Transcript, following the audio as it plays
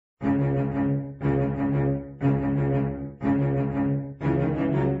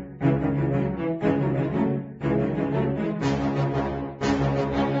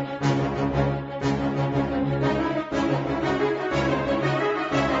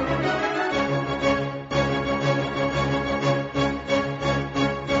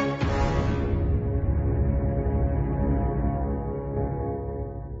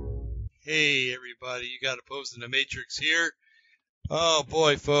everybody. You got Opposing the Matrix here. Oh,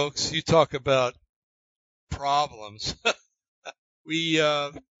 boy, folks, you talk about problems.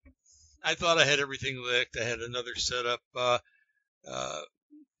 I thought I had everything licked. I had another setup.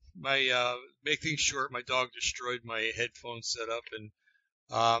 Making short, my dog destroyed my headphone setup, and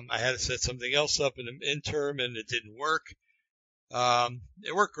I had to set something else up in the interim, and it didn't work.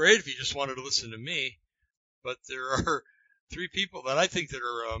 It worked great if you just wanted to listen to me, but there are three people that I think that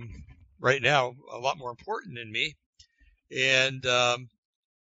are right now a lot more important than me, and I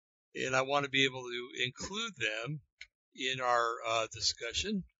want to be able to include them in our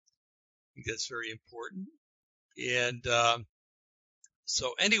discussion. I think that's very important. And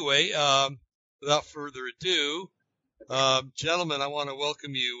so anyway, without further ado, gentlemen, I want to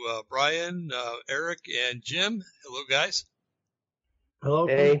welcome you, Brian, Eric, and Jim. Hello, guys. Hello.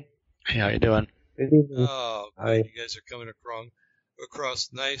 Hey. Hey, how you doing? Good evening. Oh, good. Hi. You guys are coming across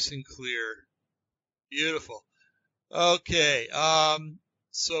nice and clear. Beautiful. Okay.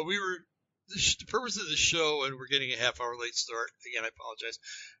 So the purpose of the show, and we're getting a half-hour late start. Again, I apologize.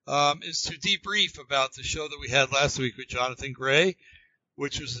 Is to debrief about the show that we had last week with Jonathan Gray,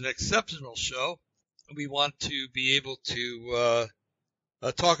 which was an exceptional show. We want to be able to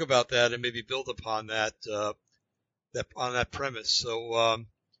talk about that and maybe build upon that on that premise. So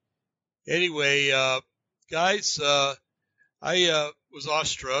anyway, guys, I was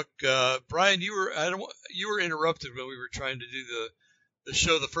awestruck. Brian, you were interrupted when we were trying to do the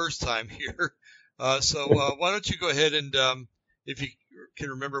show the first time here. So why don't you go ahead and if you can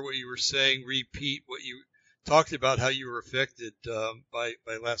remember what you were saying, repeat what you talked about, how you were affected by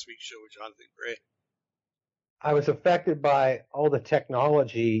last week's show with Jonathan Gray. I was affected by all the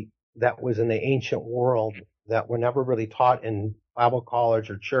technology that was in the ancient world that were never really taught in Bible college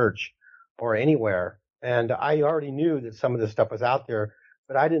or church or anywhere. And I already knew that some of this stuff was out there,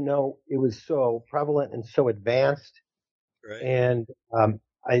 but I didn't know it was so prevalent and so advanced. Right. And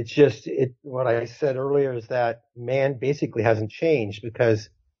what I said earlier is that man basically hasn't changed, because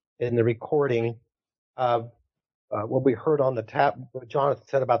in the recording of what we heard on what Jonathan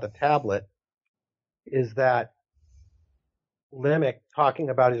said about the tablet, is that Lamech,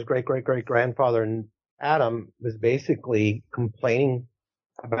 talking about his great-great-great-grandfather and Adam, was basically complaining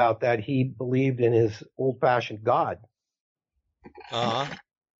about that he believed in his old-fashioned God. Uh-huh.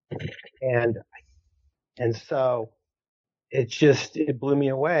 And so it blew me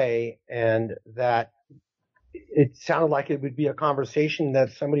away, and that it sounded like it would be a conversation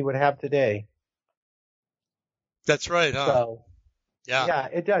that somebody would have today. That's right, huh? So, yeah,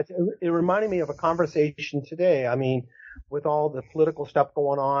 it does. It reminded me of a conversation today. I mean, with all the political stuff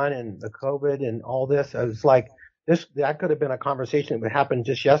going on and the COVID and all this, I was like, that could have been a conversation that would happen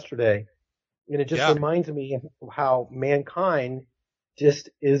just yesterday. And it just reminds me of how mankind just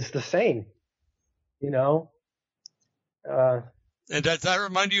is the same, you know? And does that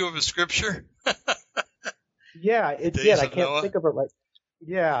remind you of a scripture? Yeah, it did. I can't think of it right.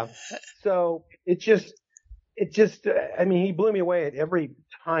 Yeah. So it just, I mean, he blew me away at every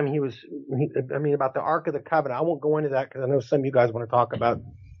time about the Ark of the Covenant. I won't go into that because I know some of you guys want to talk about,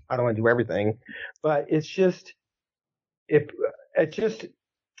 I don't want to do everything, but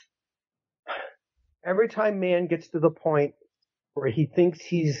every time man gets to the point where he thinks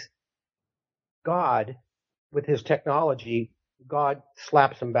he's God with his technology, God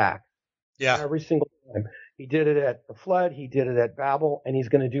slaps him back. Yeah. Every single time. He did it at the flood. He did it at Babel, and he's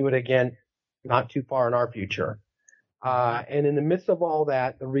going to do it again not too far in our future. And in the midst of all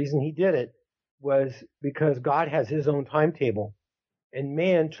that, the reason he did it was because God has his own timetable, and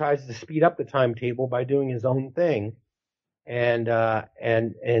man tries to speed up the timetable by doing his own thing, and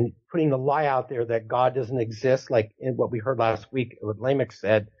putting the lie out there that God doesn't exist, like in what we heard last week, what Lamech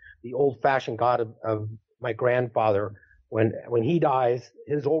said, the old-fashioned God of my grandfather. When he dies,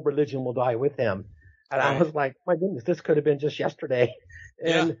 his old religion will die with him. And I was like, my goodness, this could have been just yesterday.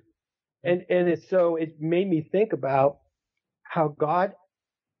 And it made me think about how God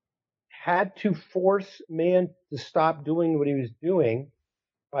had to force man to stop doing what he was doing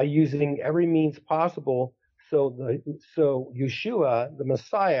by using every means possible so Yeshua, the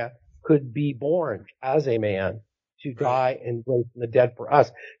Messiah, could be born as a man to die and raise from the dead for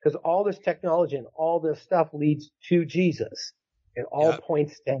us. Because all this technology and all this stuff leads to Jesus. It all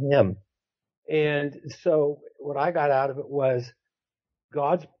points to him. And so what I got out of it was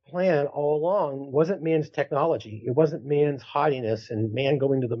God's plan all along wasn't man's technology. It wasn't man's haughtiness and man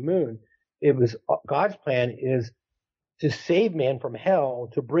going to the moon. It was God's plan is to save man from hell,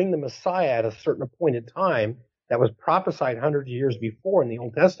 to bring the Messiah at a certain appointed time that was prophesied hundreds of years before in the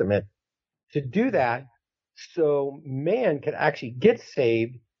Old Testament. To do that, so man could actually get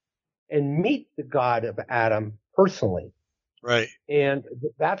saved and meet the God of Adam personally. Right. And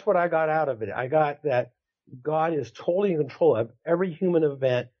that's what I got out of it. I got that God is totally in control of every human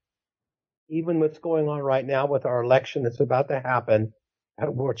event, even what's going on right now with our election that's about to happen,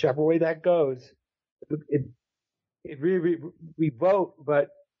 whichever way that goes. It really, we vote, but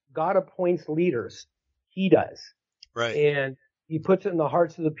God appoints leaders. He does. Right. And he puts it in the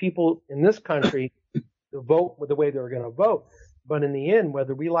hearts of the people in this country to vote the way they're going to vote. But in the end,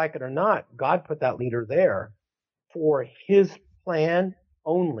 whether we like it or not, God put that leader there for his plan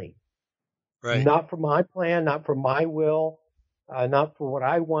only. Right. Not for my plan, not for my will, not for what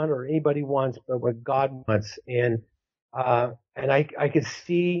I want or anybody wants, but what God wants. And I could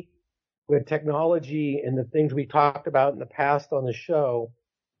see with technology and the things we talked about in the past on the show,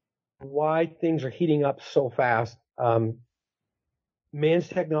 why things are heating up so fast. Man's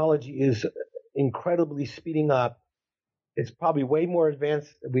technology is incredibly speeding up. It's probably way more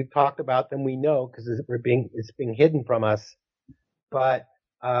advanced than we've talked about than we know because it's being hidden from us. But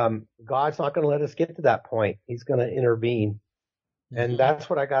God's not going to let us get to that point. He's going to intervene. And that's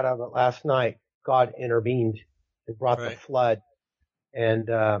what I got out of it last night. God intervened and brought the flood. And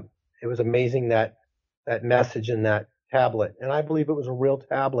it was amazing that message in that tablet. And I believe it was a real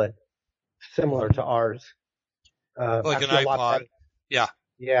tablet similar to ours. Like an iPod. Yeah.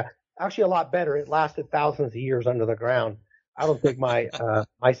 Yeah. Actually, a lot better. It lasted thousands of years under the ground. I don't think my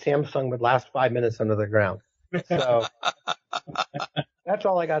Samsung would last 5 minutes under the ground. So that's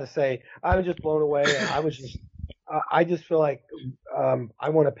all I got to say. I was just blown away. I just feel like I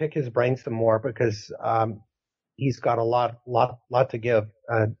want to pick his brain some more because he's got a lot to give.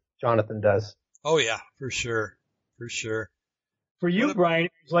 Jonathan does. Oh yeah, for sure. For you, Brian,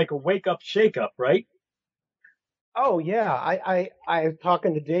 it was like a wake up, shake up, right? Oh yeah, I was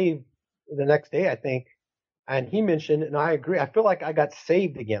talking to Dave the next day, I think, and he mentioned, and I agree. I feel like I got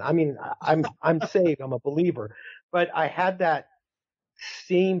saved again. I mean, I'm saved. I'm a believer, but I had that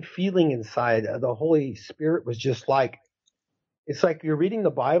same feeling inside. The Holy Spirit was just like, it's like you're reading the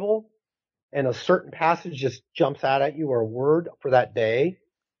Bible, and a certain passage just jumps out at you, or a word for that day.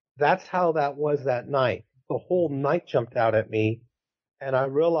 That's how that was that night. The whole night jumped out at me, and I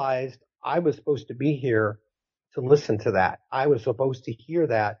realized I was supposed to be here to listen to that. I was supposed to hear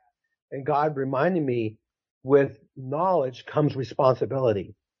that. And God reminded me, with knowledge comes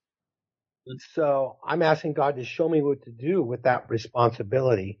responsibility. So I'm asking God to show me what to do with that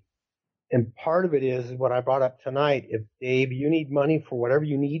responsibility. And part of it is what I brought up tonight. If Dave, you need money for whatever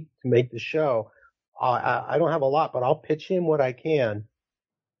you need to make the show, I don't have a lot, but I'll pitch in what I can,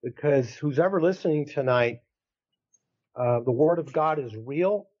 because who's ever listening tonight, the word of God is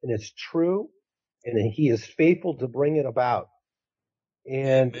real and it's true, and he is faithful to bring it about.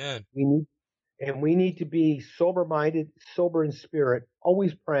 And we need to be sober-minded, sober in spirit,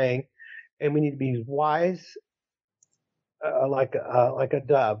 always praying, and we need to be wise, like a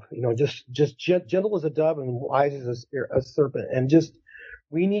dove, just gentle as a dove and wise as a serpent. And just,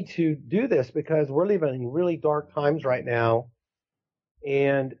 we need to do this because we're living in really dark times right now,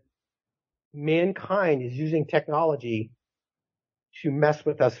 and mankind is using technology to mess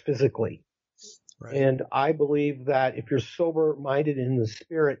with us physically. Right. And I believe that if you're sober-minded in the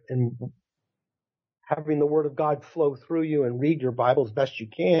spirit and having the word of God flow through you and read your Bible as best you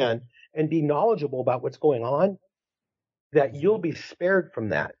can and be knowledgeable about what's going on, that you'll be spared from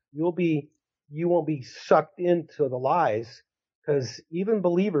that. You won't be sucked into the lies, because even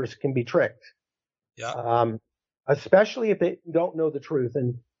believers can be tricked. Yeah. Especially if they don't know the truth.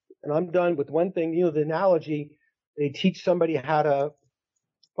 And I'm done with one thing, the analogy, they teach somebody how to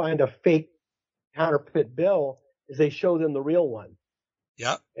find a fake counterfeit bill is they show them the real one.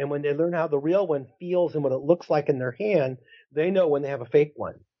 Yeah. And when they learn how the real one feels and what it looks like in their hand, they know when they have a fake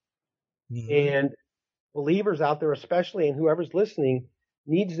one. Mm-hmm. And believers out there, especially, and whoever's listening,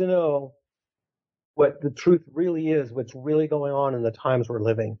 needs to know what the truth really is, what's really going on in the times we're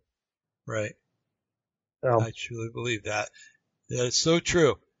living. Right. So, I truly believe that. That is so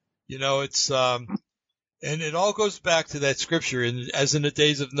true. It's and it all goes back to that scripture, as in the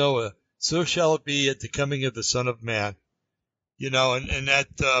days of Noah, so shall it be at the coming of the Son of Man. And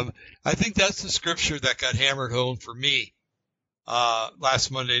that, I think that's the scripture that got hammered home for me,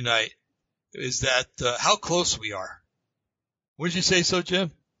 last Monday night, is that, how close we are. Wouldn't you say so,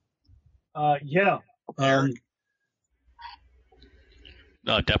 Jim? Yeah. Eric?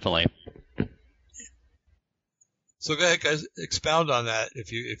 No, definitely. So go ahead, guys, expound on that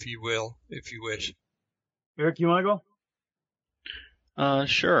if you wish. Eric, you want to go?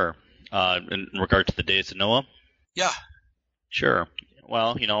 Sure. In regard to the days of Noah? Yeah.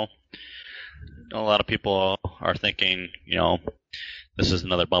 this is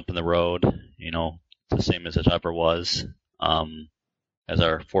another bump in the road, the same as it ever was, as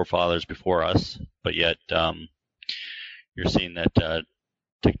our forefathers before us, but yet you're seeing that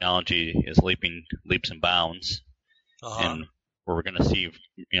technology is leaps and bounds, and we're going to see,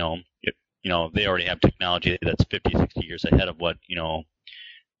 they already have technology that's 50, 60 years ahead of what you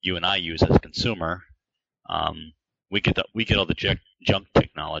and I use as a consumer. We get all the junk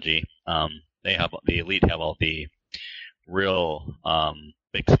technology. The elite have all the real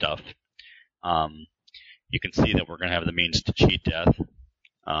big stuff. You can see that we're going to have the means to cheat death.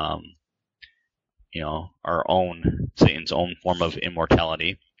 Satan's own form of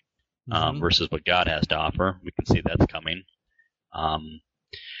immortality versus what God has to offer. We can see that's coming. And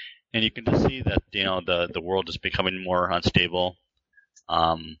you can just see that the world is becoming more unstable.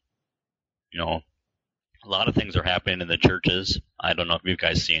 A lot of things are happening in the churches. I don't know if you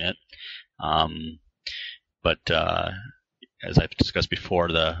guys seen it, but as I've discussed before,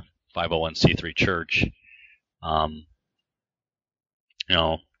 the 501c3 church,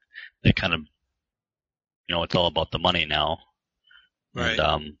 they kind of, it's all about the money now, right?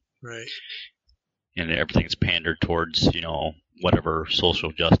 And, right. And everything's pandered towards whatever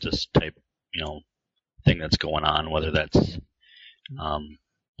social justice type thing that's going on, whether that's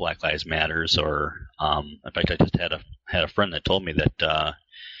Black Lives Matters or in fact, I just had a friend that told me that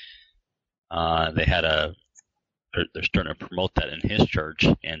they're starting to promote that in his church,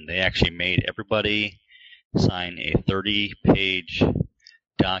 and they actually made everybody sign a 30-page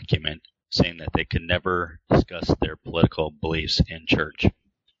document saying that they could never discuss their political beliefs in church,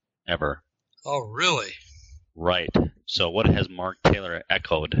 ever. Oh, really? Right. So what has Mark Taylor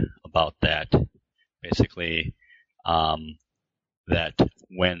echoed about that? Basically, that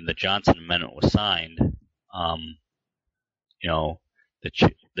when the Johnson Amendment was signed,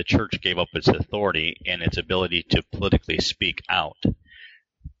 the church gave up its authority and its ability to politically speak out.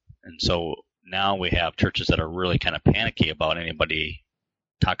 And so now we have churches that are really kind of panicky about anybody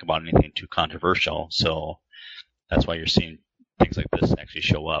talk about anything too controversial. So that's why you're seeing things like this actually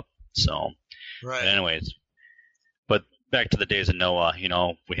show up. So, right. But anyways, but back to the days of Noah,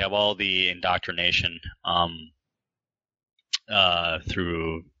 we have all the indoctrination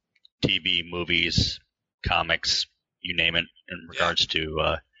through TV, movies, comics, you name it, in regards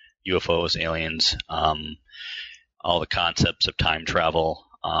to UFOs, aliens, all the concepts of time travel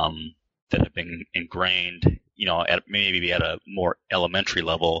that have been ingrained, maybe at a more elementary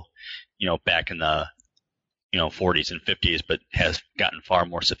level, back in the 40s and 50s, but has gotten far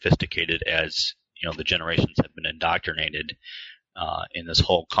more sophisticated as the generations have been indoctrinated in this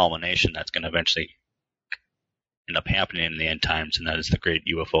whole culmination that's going to eventually end up happening in the end times, and that is the great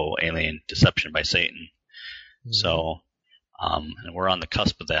UFO alien deception by Satan. Mm-hmm. So, and we're on the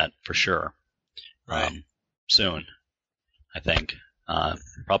cusp of that for sure. Right. Soon, I think.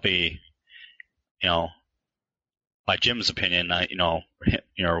 Probably, by Jim's opinion,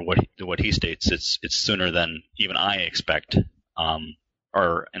 what he states, it's sooner than even I expect.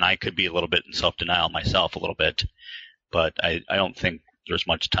 And I could be a little bit in self-denial myself a little bit, but I don't think there's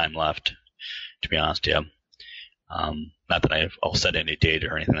much time left, to be honest with you. Not that I'll set any date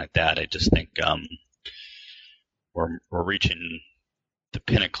or anything like that. I just think we're reaching the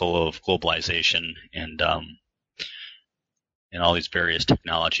pinnacle of globalization and all these various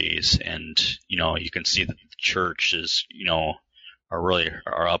technologies, and you can see that the church is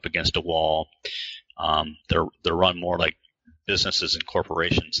are up against a wall. They're run more like businesses and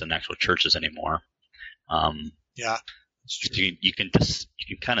corporations than actual churches anymore. Yeah. You can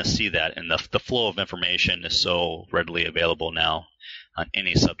kind of see that, and the flow of information is so readily available now on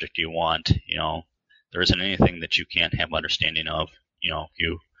any subject you want. There isn't anything that you can't have understanding of. If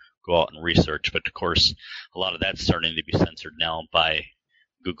you go out and research, but of course, a lot of that's starting to be censored now by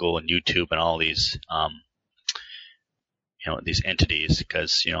Google and YouTube and all these these entities,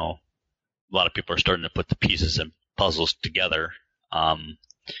 because a lot of people are starting to put the pieces and puzzles together, and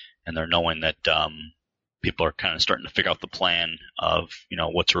they're knowing that people are kind of starting to figure out the plan of,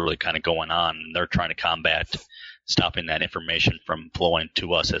 what's really kind of going on. And they're trying to combat stopping that information from flowing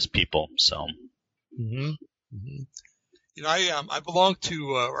to us as people. So, mm-hmm. Mm-hmm. I belong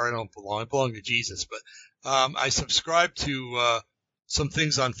to, or I don't belong. I belong to Jesus, but I subscribe to some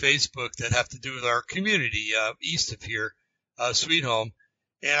things on Facebook that have to do with our community east of here, Sweet Home.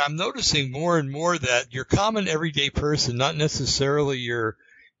 And I'm noticing more and more that your common everyday person, not necessarily your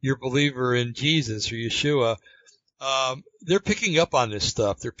believer in Jesus or Yeshua, they're picking up on this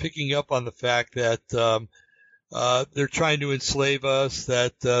stuff. They're picking up on the fact that they're trying to enslave us,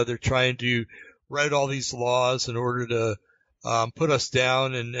 that they're trying to write all these laws in order to put us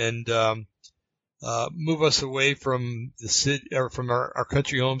down and move us away from the city or from our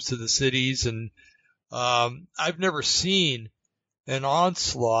country homes to the cities. And I've never seen an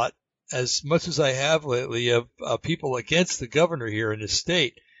onslaught as much as I have lately of people against the governor here in the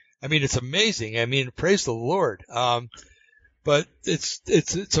state. I mean, it's amazing. I mean, praise the Lord. But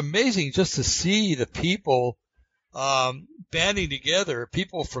it's amazing just to see the people banding together,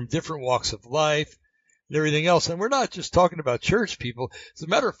 people from different walks of life and everything else. And we're not just talking about church people. As a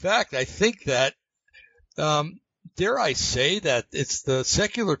matter of fact, I think that, dare I say that it's the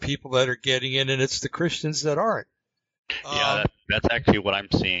secular people that are getting in and it's the Christians that aren't. Yeah, that's actually what I'm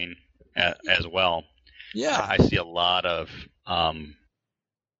seeing as well. Yeah. I see a lot of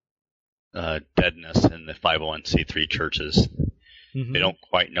deadness in the 501c3 churches. Mm-hmm. They don't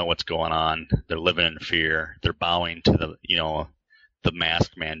quite know what's going on. They're living in fear. They're bowing to the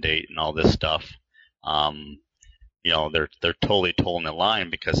mask mandate and all this stuff. They're totally toeing the line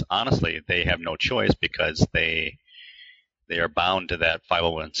because honestly, they have no choice because they are bound to that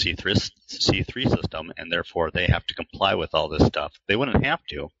 501c3 system, and therefore they have to comply with all this stuff. They wouldn't have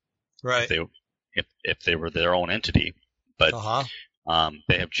to, right? If they were their own entity, but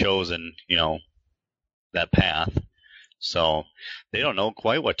they have chosen that path. So they don't know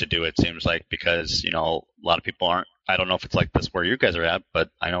quite what to do, it seems like, because, a lot of people aren't, I don't know if it's like this where you guys are at, but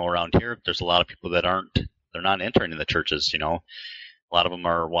I know around here there's a lot of people that they're not entering in the churches, A lot of them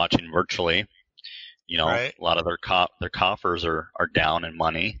are watching virtually, right. A lot of their coffers are down in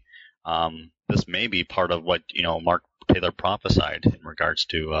money. This may be part of what, Mark Taylor prophesied in regards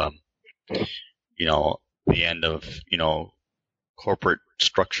to, the end of, corporate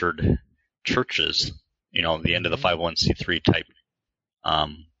structured churches. The end of the 501c3 type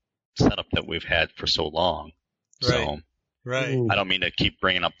setup that we've had for so long. Right. So, right. I don't mean to keep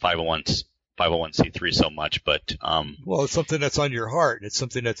bringing up 501c3 so much, but well, it's something that's on your heart. It's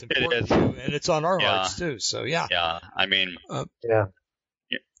something that's important to you, and it's on our hearts too. So yeah. Yeah. I mean,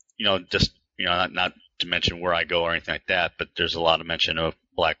 just not to mention where I go or anything like that, but there's a lot of mention of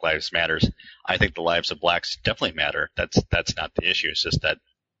Black Lives Matters. I think the lives of blacks definitely matter. That's not the issue. It's just that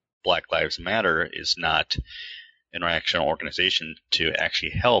Black Lives Matter is not an actual organization to actually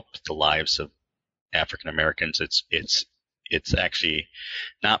help the lives of African Americans. It's actually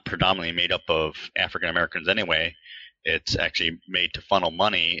not predominantly made up of African Americans anyway. It's actually made to funnel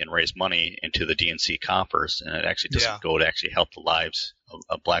money and raise money into the DNC coffers, and it actually doesn't go to actually help the lives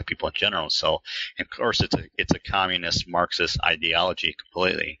of black people in general. So, and of course, it's a communist Marxist ideology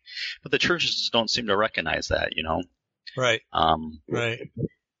completely, but the churches just don't seem to recognize that, Right. Right.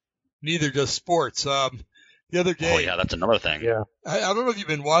 Neither does sports. The other day. Oh yeah, that's another thing. Yeah. I don't know if you've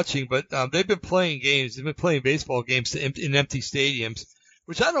been watching, but they've been playing games. They've been playing baseball games in empty stadiums,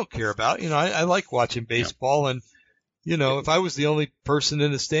 which I don't care about. I like watching baseball, and if I was the only person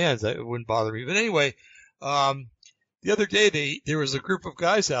in the stands, it wouldn't bother me. But anyway, the other day there was a group of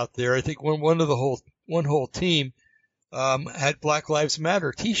guys out there. I think one whole team had Black Lives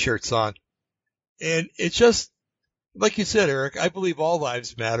Matter T-shirts on, and it's just like you said, Eric. I believe all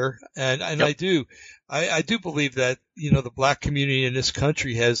lives matter, and I do. I do believe that, the black community in this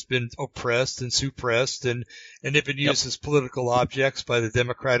country has been oppressed and suppressed and they've been used as political objects by the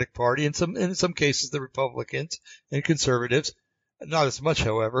Democratic Party and in some cases the Republicans and conservatives. Not as much,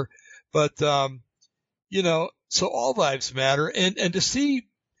 however, but, so all lives matter. And to see,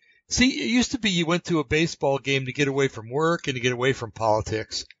 it used to be you went to a baseball game to get away from work and to get away from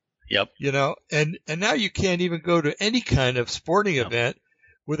politics. Yep. And now you can't even go to any kind of sporting event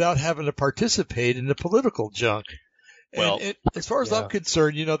without having to participate in the political junk. Well, and as far as I'm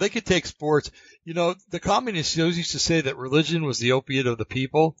concerned, they could take sports. The communists used to say that religion was the opiate of the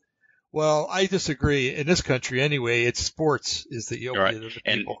people. Well, I disagree. In this country, anyway, it's sports is the opiate of the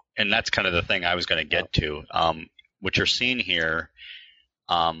people. And that's kind of the thing I was going to get to. What you're seeing here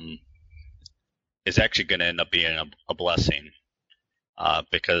is actually going to end up being a blessing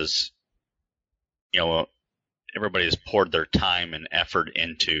because, everybody's poured their time and effort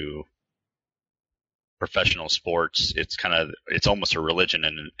into professional sports. It's almost a religion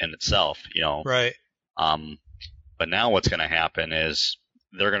in itself, Right. But now what's going to happen is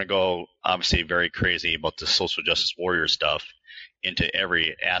they're going to go obviously very crazy about the social justice warrior stuff into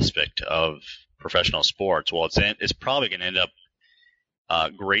every aspect of professional sports. Well, it's probably going to end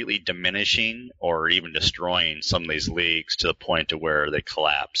up greatly diminishing or even destroying some of these leagues to the point to where they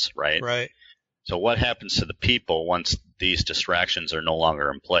collapse, right? Right. So what happens to the people once these distractions are no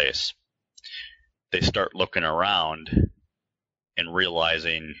longer in place? They start looking around and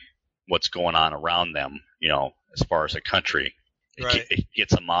realizing what's going on around them, as far as the country. Right. It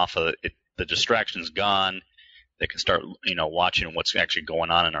gets them off of it. The distraction's gone. they can start, watching what's actually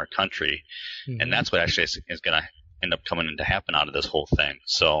going on in our country. Mhm. And that's what actually is going to end up coming to happen out of this whole thing.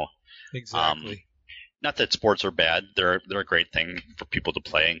 So, Exactly. not that sports are bad. They're a great thing for people to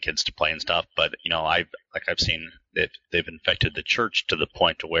play and kids to play and stuff. But, I've seen that they've infected the church to the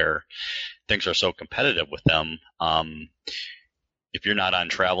point to where things are so competitive with them. If you're not on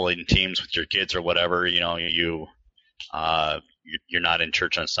traveling teams with your kids or whatever, you're not in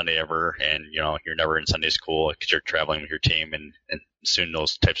church on Sunday ever, and you're never in Sunday school because you're traveling with your team, and soon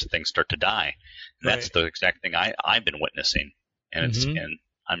those types of things start to die. And Right. that's the exact thing I've been witnessing, and and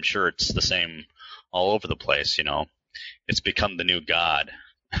I'm sure it's the same all over the place. It's become the new god.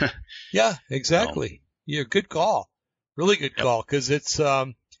 Yeah, exactly. Yeah, good call. Really good Yep. call, because it's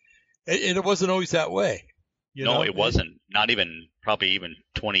it wasn't always that way. No, it wasn't. Not even probably even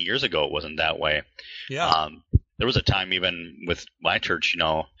 20 years ago, it wasn't that way. Yeah. There was a time even with my church,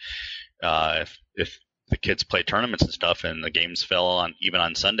 if the kids play tournaments and stuff, and the games fell on even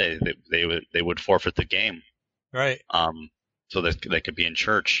on Sunday, they would forfeit the game, Right. so that they could be in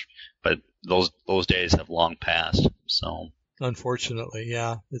church. But those days have long passed. So Unfortunately,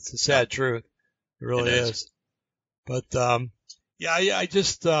 yeah, it's a sad truth. It really It is. is. But yeah, I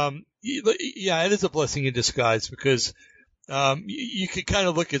just yeah, it is a blessing in disguise, because you can kind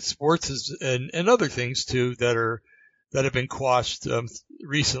of look at sports and other things too that have been quashed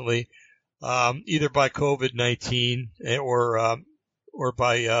recently, either by COVID-19 or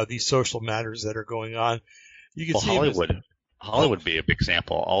by these social matters that are going on. You can well, see 'em as- Hollywood would be a big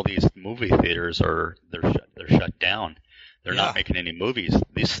example. All these movie theaters they're shut down. They're Yeah. not making any movies.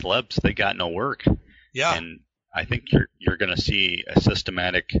 These celebs, they got no work. yeah, And I think you're going to see a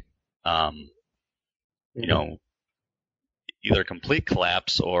systematic, either complete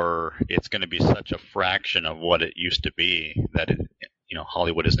collapse, or it's going to be such a fraction of what it used to be that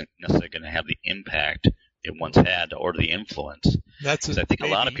Hollywood isn't necessarily going to have the impact it once had or the influence. that's Because I think a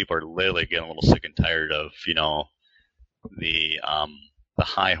lot of people are literally getting a little sick and tired of the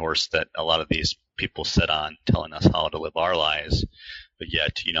high horse that a lot of these people sit on, telling us how to live our lives, but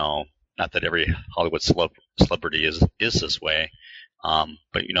yet not that every Hollywood celebrity is this way,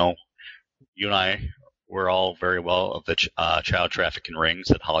 but you and I, we're all very well of the child trafficking rings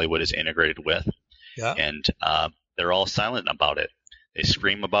that Hollywood is integrated with, Yeah. and they're all silent about it. They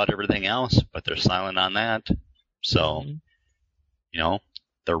scream about everything else, but they're silent on that. So, Mhm.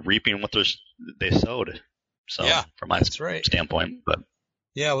 they're reaping what they sowed. So, Yeah, from my that's right. standpoint, but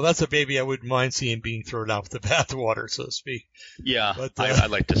Yeah, well, that's a baby I wouldn't mind seeing being thrown out with the bathwater, so to speak. yeah, But, I'd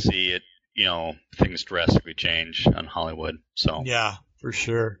like to see it. Things drastically change on Hollywood. So, Yeah, for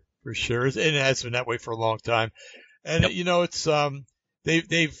sure, and it has been that way for a long time. And Yep. it's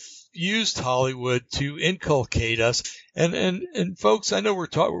they've used Hollywood to inculcate us. And folks, I know we were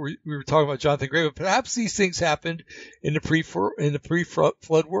talking about Jonathan Gray, but perhaps these things happened in the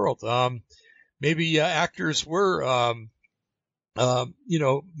pre-flood world. Maybe actors were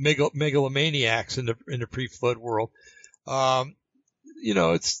megalomaniacs in the pre-flood world. We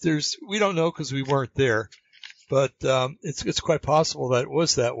don't know because we weren't there, but it's quite possible that it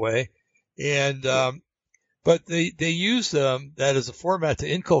was that way. And but they used that as a format to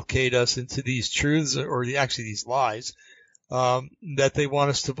inculcate us into these truths, or these lies that they want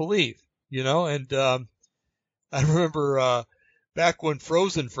us to believe. And I remember back when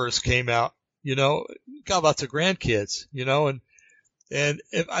Frozen first came out, got lots of grandkids, and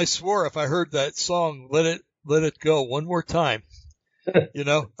I swore if I heard that song, Let It Go one more time,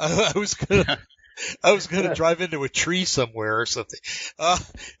 I was gonna drive into a tree somewhere or something.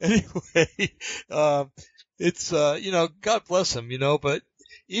 Anyway, it's God bless them, but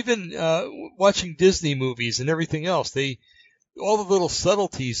even watching Disney movies and everything else, all the little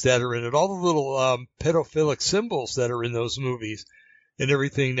subtleties that are in it, all the little pedophilic symbols that are in those movies and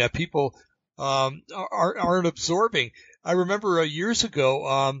everything that people aren't absorbing. I remember years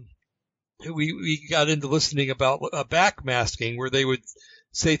ago, we got into listening about backmasking, where they would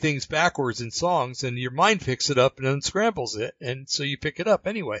say things backwards in songs, and your mind picks it up and unscrambles it, and so you pick it up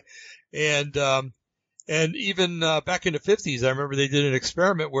anyway. And even back in the 50s, I remember they did an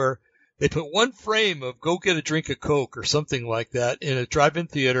experiment where they put one frame of "Go Get a Drink of Coke" or something like that in a drive-in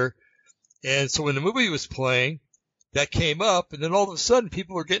theater, and so when the movie was playing, that came up, and then all of a sudden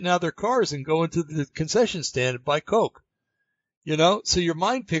people are getting out of their cars and going to the concession stand and buy Coke. So your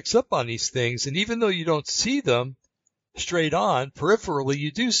mind picks up on these things, and even though you don't see them straight on, peripherally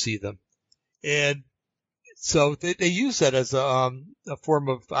you do see them. And so they use that as a form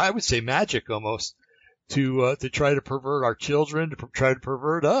of, I would say, magic almost, to try to pervert our children, to try to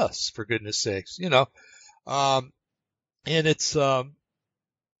pervert us, for goodness sakes, and it's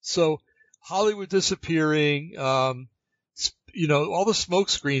so Hollywood disappearing, all the smoke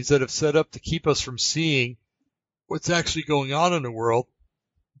screens that have set up to keep us from seeing what's actually going on in the world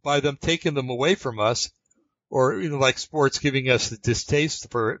by them taking them away from us, or, like sports giving us the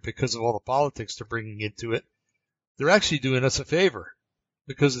distaste for it because of all the politics they're bringing into it. They're actually doing us a favor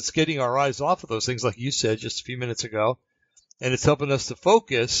because it's getting our eyes off of those things, like you said just a few minutes ago, and it's helping us to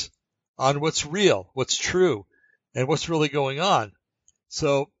focus on what's real, what's true, and what's really going on.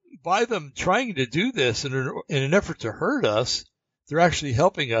 So by them trying to do this in an effort to hurt us, they're actually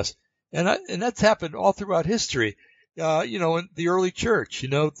helping us. And that's happened all throughout history. In the early church,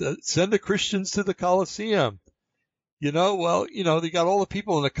 send the Christians to the Colosseum. They got all the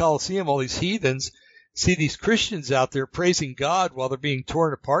people in the Colosseum, all these heathens, see these Christians out there praising God while they're being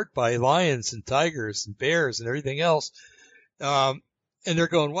torn apart by lions and tigers and bears and everything else. And they're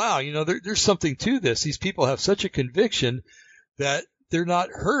going, wow, there's something to this. These people have such a conviction that they're not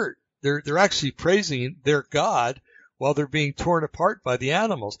hurt. They're actually praising their God while they're being torn apart by the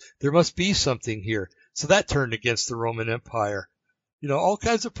animals. There must be something here. So that turned against the Roman Empire. All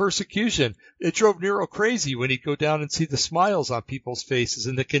kinds of persecution. It drove Nero crazy when he'd go down and see the smiles on people's faces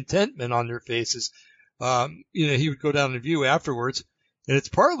and the contentment on their faces. He would go down and view afterwards, and it's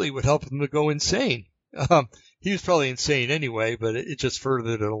partly what helped him to go insane. He was probably insane anyway, but it just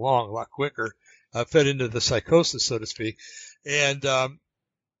furthered it along a lot quicker, fed into the psychosis, so to speak. And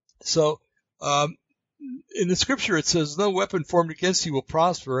in the scripture it says, no weapon formed against you will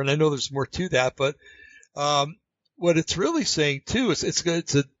prosper, and I know there's more to that, but what it's really saying too is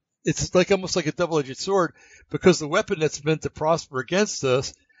it's like almost like a double-edged sword, because the weapon that's meant to prosper against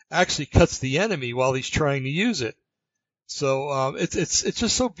us actually cuts the enemy while he's trying to use it. So it's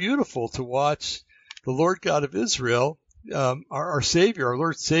just so beautiful to watch the Lord God of Israel, our Savior, our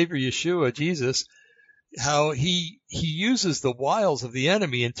Lord Savior Yeshua, Jesus, how he uses the wiles of the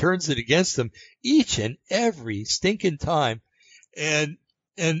enemy and turns it against them each and every stinking time, and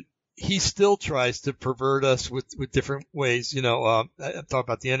he still tries to pervert us with different ways. I'm talking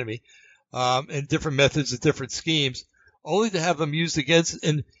about the enemy, and different methods and different schemes, only to have them used against.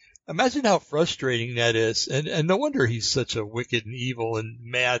 And imagine how frustrating that is. And no wonder he's such a wicked and evil and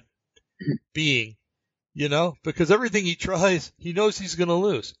mad being, because everything he tries, he knows he's going to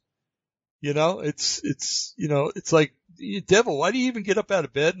lose. It's like, devil, why do you even get up out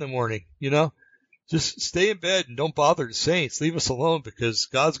of bed in the morning? Just stay in bed and don't bother the saints. Leave us alone, because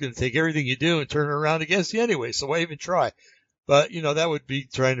God's going to take everything you do and turn it around against you anyway. So why even try? But, that would be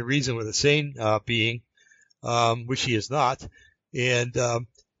trying to reason with a sane being, which he is not. And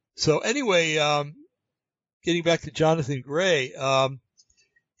so anyway, getting back to Jonathan Gray,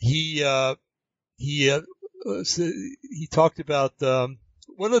 he talked about one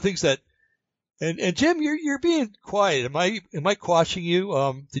of the things that, and Jim, you're being quiet. Am I quashing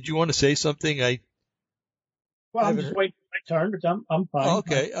you? Did you want to say something? I'm just waiting for my turn, but I'm fine. Oh,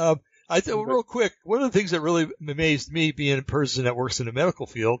 okay. Real quick, one of the things that really amazed me, being a person that works in the medical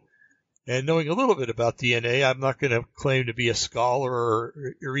field and knowing a little bit about DNA, I'm not going to claim to be a scholar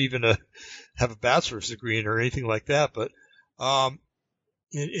or even have a bachelor's degree in or anything like that, but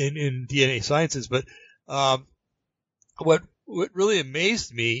in DNA sciences. But what really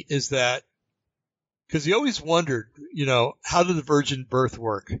amazed me is that, because he always wondered, how did the virgin birth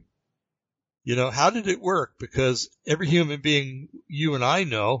work? How did it work? Because every human being you and I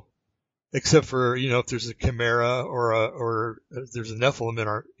know, except for, if there's a chimera or there's a Nephilim in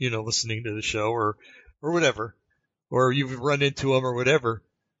our, listening to the show or whatever, or you've run into them or whatever,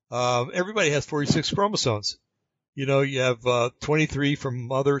 everybody has 46 chromosomes. You have 23 from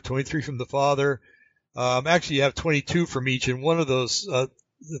mother, 23 from the father. Actually, you have 22 from each, and one of those,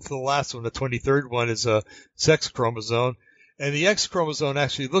 the last one, the 23rd one, is a sex chromosome. And the X chromosome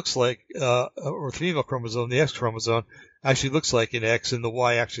actually looks like, or female chromosome, the X chromosome actually looks like an X, and the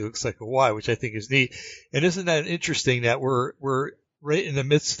Y actually looks like a Y, which I think is neat. And isn't that interesting that we're right in the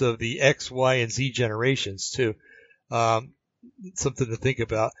midst of the X, Y, and Z generations too? Something to think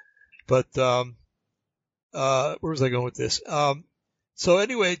about. But where was I going with this? So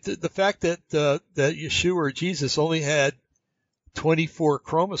anyway, the fact that Yeshua or Jesus only had 24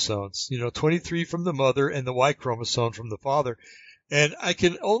 chromosomes, 23 from the mother and the Y chromosome from the father. And I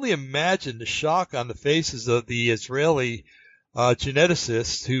can only imagine the shock on the faces of the Israeli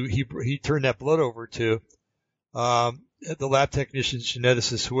geneticists who he turned that blood over to, the lab technicians,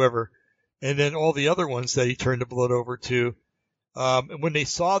 geneticists, whoever, and then all the other ones that he turned the blood over to. And when they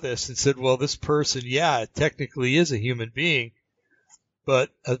saw this and said, well, this person, yeah, technically is a human being, but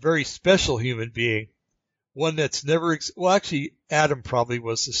a very special human being. One that's never, actually, Adam probably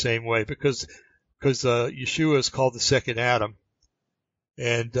was the same way, because Yeshua is called the second Adam.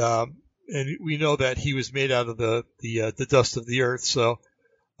 And and we know that he was made out of the dust of the earth. So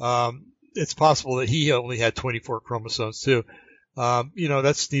it's possible that he only had 24 chromosomes too.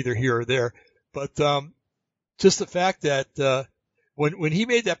 That's neither here or there. But just the fact that when he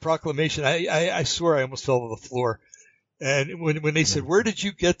made that proclamation, I swear I almost fell to the floor. And when they said, "Where did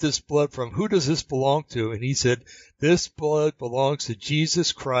you get this blood from? Who does this belong to?" And he said, "This blood belongs to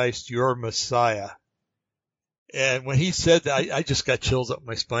Jesus Christ, your Messiah." And when he said that, I just got chills up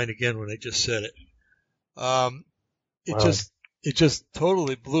my spine again when I just said it. It just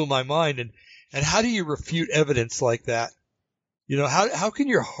totally blew my mind. And how do you refute evidence like that? How can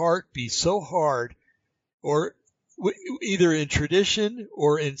your heart be so hard, or either in tradition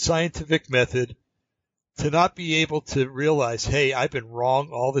or in scientific method, to not be able to realize, hey, I've been wrong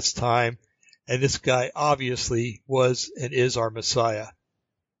all this time, and this guy obviously was and is our Messiah.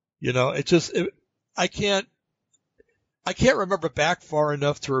 I can't remember back far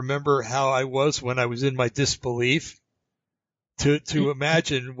enough to remember how I was when I was in my disbelief to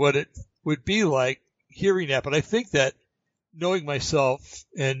imagine what it would be like hearing that. But I think that knowing myself,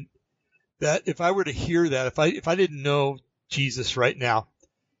 and that if I were to hear that, if I didn't know Jesus right now,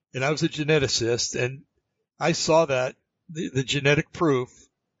 and I was a geneticist, and I saw that the genetic proof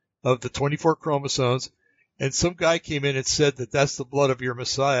of the 24 chromosomes, and some guy came in and said that that's the blood of your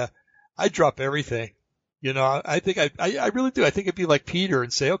Messiah, I'd drop everything. I think I really do. I think it'd be like Peter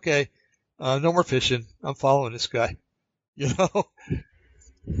and say, okay, no more fishing. I'm following this guy.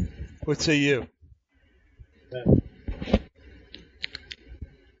 What say you?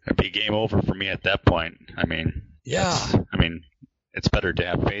 It'd be game over for me at that point. Yeah. It's better to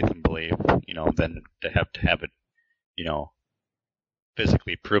have faith and believe, than to have it,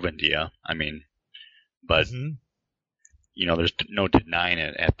 physically proven to you. But there's no denying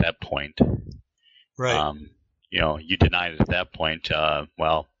it at that point. Right. You denied it at that point.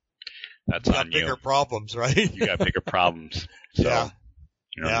 Well, that's you on got bigger you. Problems, right? You got bigger problems. So, yeah.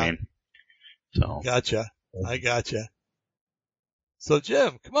 You know what I mean? So. Gotcha. I gotcha. So,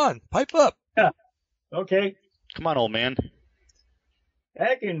 Jim, come on, pipe up. Yeah. Okay. Come on, old man.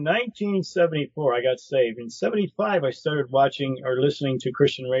 Back in 1974, I got saved. In 75, I started watching or listening to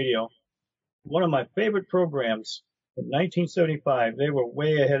Christian radio. One of my favorite programs in 1975, they were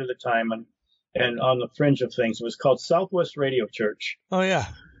way ahead of the time and on the fringe of things. It was called Southwest Radio Church. Oh, yeah.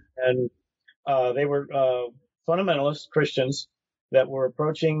 And they were fundamentalist Christians that were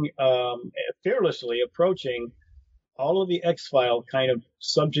fearlessly approaching all of the X-File kind of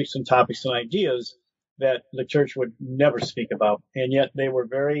subjects and topics and ideas that the church would never speak about. And yet they were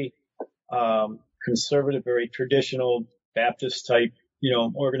very conservative, very traditional Baptist type,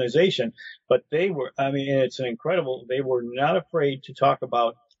 organization. But they were, it's an incredible, they were not afraid to talk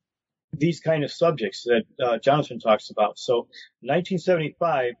about these kind of subjects that Jonathan talks about. So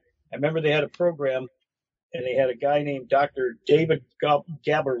 1975, I remember they had a program and they had a guy named Dr. David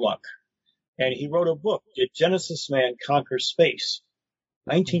Gaberluck. And he wrote a book, Did Genesis Man Conquer Space?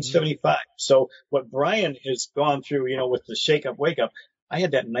 1975. So what Brian has gone through, with the shake up, wake up, I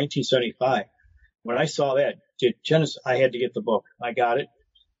had that in 1975. When I saw that, I had to get the book. I got it,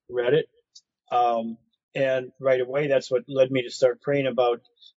 read it. And right away, that's what led me to start praying about,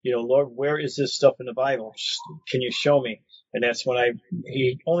 Lord, where is this stuff in the Bible? Can you show me? And that's when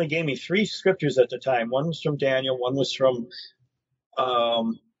he only gave me 3 scriptures at the time. One was from Daniel, one was from,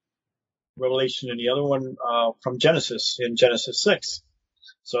 Revelation, and the other one, from Genesis, in Genesis 6.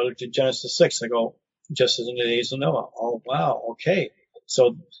 So I looked at Genesis 6, I go, just as in the days of Noah. Oh, wow, okay.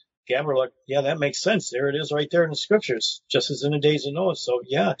 So Gabriel, yeah, that makes sense. There it is right there in the scriptures, just as in the days of Noah. So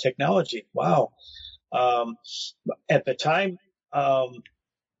yeah, technology, wow. At the time, I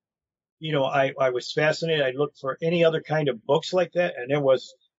was fascinated. I looked for any other kind of books like that, and there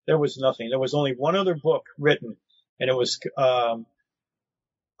was nothing. There was only one other book written, and it was,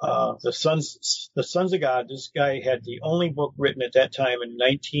 the Sons of God. This guy had the only book written at that time in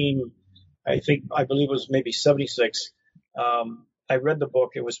I believe it was maybe 76. I read the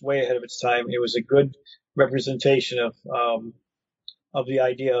book. It was way ahead of its time. It was a good representation of the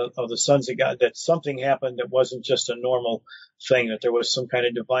idea of the Sons of God, that something happened that wasn't just a normal thing, that there was some kind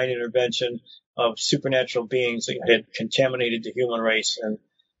of divine intervention of supernatural beings that had contaminated the human race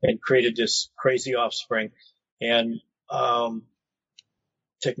and created this crazy offspring. And,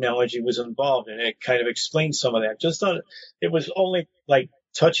 technology was involved, and it kind of explained some of that. Just thought it was only like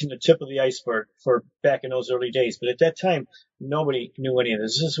touching the tip of the iceberg for back in those early days. But at that time, nobody knew any of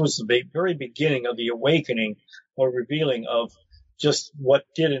this. This was the very beginning of the awakening or revealing of just what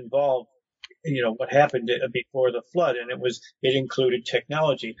did involve, what happened before the flood. And it included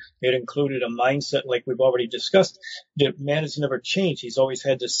technology. It included a mindset, like we've already discussed, that man has never changed. He's always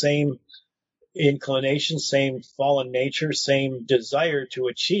had the same inclination, same fallen nature, same desire to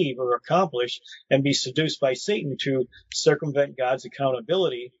achieve or accomplish, and be seduced by Satan to circumvent God's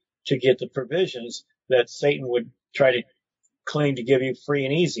accountability to get the provisions that Satan would try to claim to give you free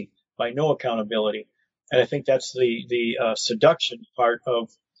and easy by no accountability. And I think that's the seduction part of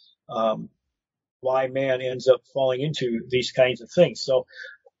why man ends up falling into these kinds of things. So,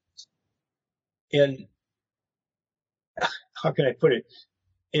 how can I put it?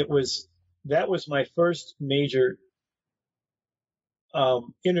 That was my first major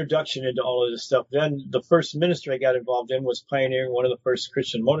introduction into all of this stuff. Then the first ministry I got involved in was pioneering one of the first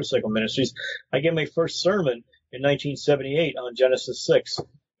Christian motorcycle ministries. I gave my first sermon in 1978 on Genesis 6.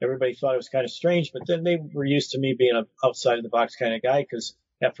 Everybody thought it was kind of strange, but then they were used to me being an outside of the box kind of guy, because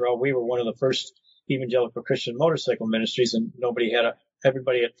after all, we were one of the first evangelical Christian motorcycle ministries, and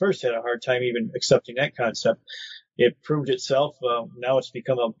everybody at first had a hard time even accepting that concept. It proved itself. Now it's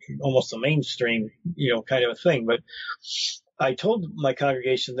become almost a mainstream, kind of a thing. But I told my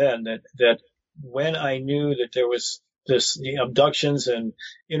congregation then that when I knew that there was this abductions and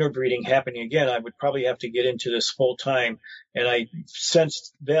interbreeding happening again, I would probably have to get into this full time. And I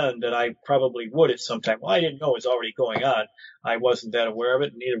sensed then that I probably would at some time. Well, I didn't know it was already going on. I wasn't that aware of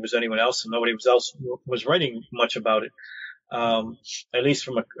it. Neither was anyone else, and nobody else was writing much about it, at least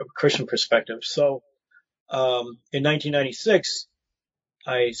from a Christian perspective. So in 1996,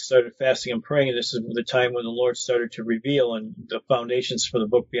 I started fasting and praying. This is the time when the Lord started to reveal and the foundations for the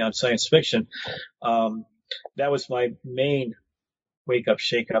book Beyond Science Fiction. That was my main wake-up,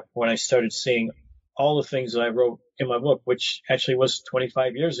 shake-up when I started seeing all the things that I wrote in my book, which actually was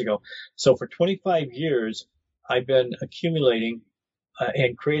 25 years ago. So for 25 years, I've been accumulating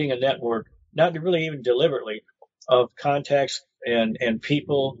and creating a network, not really even deliberately, of contacts and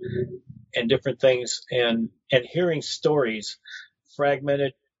people and different things, and hearing stories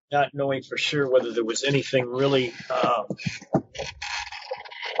fragmented, not knowing for sure whether there was anything really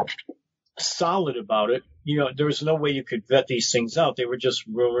solid about it. There was no way you could vet these things out. They were just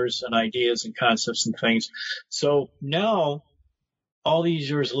rumors and ideas and concepts and things. So now, all these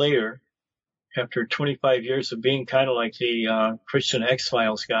years later, after 25 years of being kind of like the Christian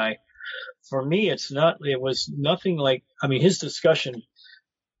X-Files guy, for me, it was nothing like, his discussion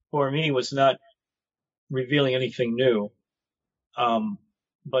for me was not revealing anything new,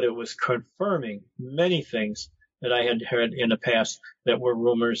 but it was confirming many things that I had heard in the past that were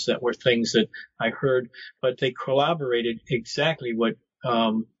rumors, that were things that I heard, but they corroborated exactly what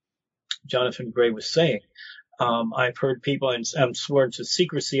Jonathan Gray was saying. I've heard people, and I'm sworn to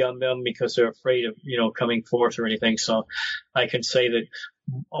secrecy on them because they're afraid of, coming forth or anything. So I can say that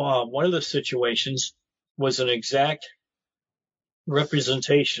one of the situations was an exact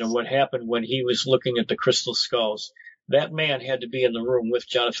representation of what happened when he was looking at the crystal skulls. That man had to be in the room with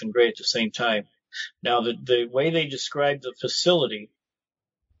Jonathan Gray at the same time. Now, the way they described the facility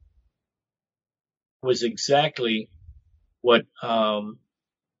was exactly what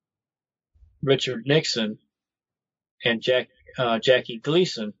Richard Nixon and Jackie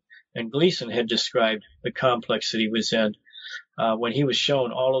Gleason had described the complex that he was in when he was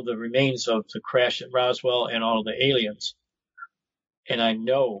shown all of the remains of the crash at Roswell and all of the aliens. And I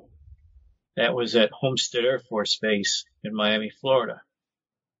know that was at Homestead Air Force Base in Miami, Florida.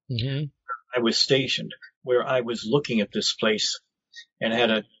 Mm-hmm. I was stationed, where I was looking at this place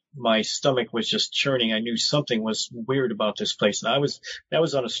and my stomach was just churning. I knew something was weird about this place. And that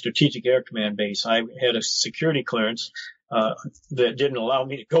was on a strategic air command base. I had a security clearance that didn't allow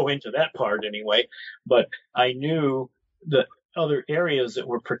me to go into that part anyway, but I knew the other areas that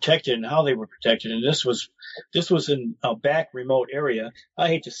were protected and how they were protected. And this was in a back remote area. I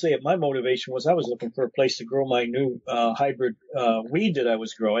hate to say it, my motivation was I was looking for a place to grow my new hybrid weed that I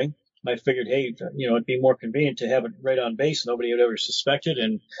was growing. I figured, hey, it'd be more convenient to have it right on base. Nobody would ever suspect it.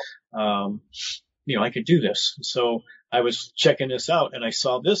 And, I could do this. So I was checking this out, and I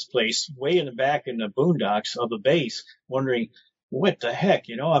saw this place way in the back in the boondocks of the base, wondering, what the heck,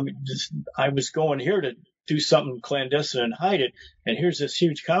 I was going here to do something clandestine and hide it. And here's this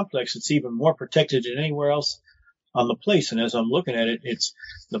huge complex that's even more protected than anywhere else on the place. And as I'm looking at it,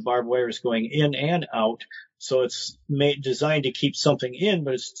 the barbed wire is going in and out. So it's designed to keep something in,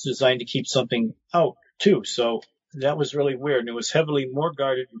 but it's designed to keep something out too. So that was really weird. And it was heavily more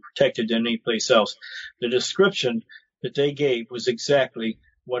guarded and protected than any place else. The description that they gave was exactly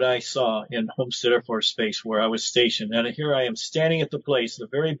what I saw in Homestead Air Force Base, where I was stationed. And here I am standing at the place, the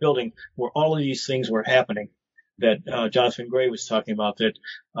very building where all of these things were happening that Jonathan Gray was talking about. That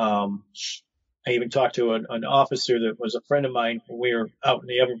I even talked to an officer that was a friend of mine when we were out in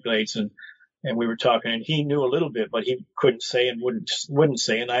the Everglades, and and we were talking, and he knew a little bit, but he couldn't say and wouldn't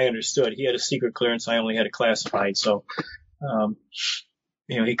say, and I understood. He had a secret clearance. I only had a classified, so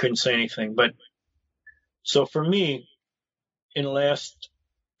he couldn't say anything. But so for me, in the last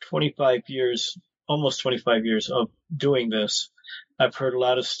 25 years, almost 25 years of doing this, I've heard a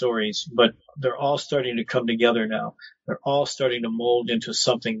lot of stories, but they're all starting to come together now. They're all starting to mold into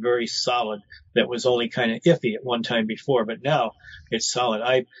something very solid that was only kind of iffy at one time before, but now it's solid.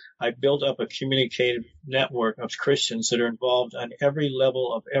 I built up a communicative network of Christians that are involved on every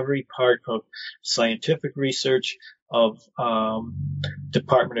level of every part of scientific research, of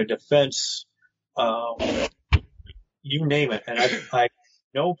Department of Defense, you name it. And I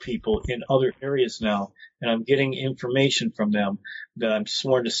know people in other areas now, and I'm getting information from them that I'm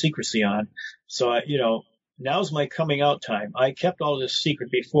sworn to secrecy on. So, now's my coming out time. I kept all this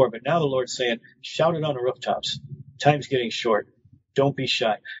secret before, but now the Lord's saying, shout it on the rooftops. Time's getting short. Don't be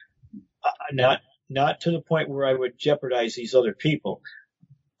shy. Not to the point where I would jeopardize these other people.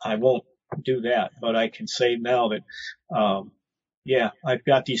 I won't do that, but I can say now that, I've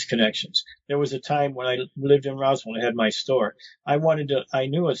got these connections. There was a time when I lived in Roswell and had my store. I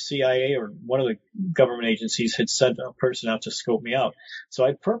knew a CIA or one of the government agencies had sent a person out to scope me out. So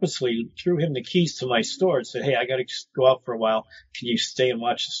I purposely threw him the keys to my store and said, hey, I got to go out for a while. Can you stay and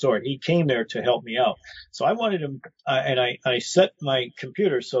watch the store? He came there to help me out. So I wanted him, and I set my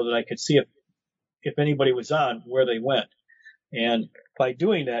computer so that I could see if anybody was on, where they went. And by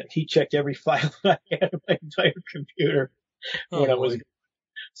doing that, he checked every file that I had on my entire computer.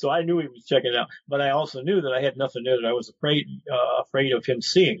 So I knew he was checking it out, but I also knew that I had nothing there that I was afraid of him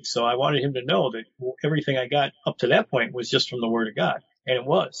seeing. So I wanted him to know that everything I got up to that point was just from the Word of God, and it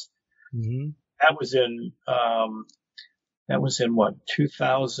was. Mm-hmm. That was in what,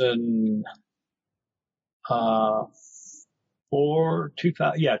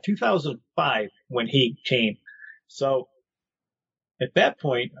 2005 when he came. So at that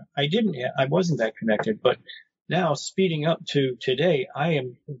point, I wasn't that connected, but now, speeding up to today, I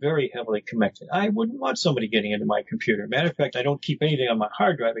am very heavily connected. I wouldn't want somebody getting into my computer. Matter of fact, I don't keep anything on my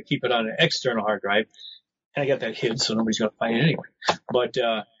hard drive. I keep it on an external hard drive. And I got that hid, so nobody's going to find it anyway. But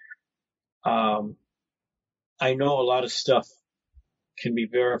I know a lot of stuff can be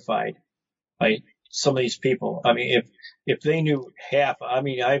verified by some of these people. I mean, if they knew half, I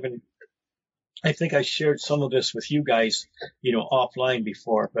think I shared some of this with you guys, offline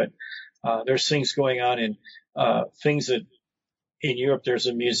before, but there's things going on in things that in Europe, there's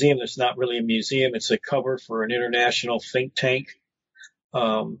a museum that's not really a museum. It's a cover for an international think tank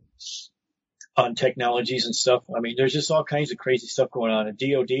on technologies and stuff. I mean, there's just all kinds of crazy stuff going on. And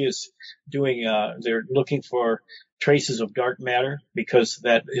DOD is doing, they're looking for traces of dark matter because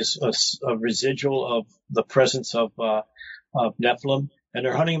that is a residual of the presence of Nephilim, and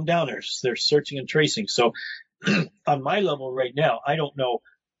they're hunting them down. They're searching and tracing. So on my level right now, I don't know,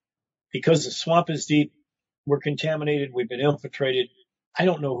 because the swamp is deep, we're contaminated, we've been infiltrated. I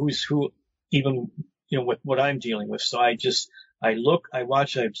don't know who's who, even, with what I'm dealing with. So I look, I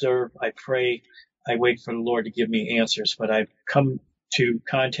watch, I observe, I pray, I wait for the Lord to give me answers. But I've come to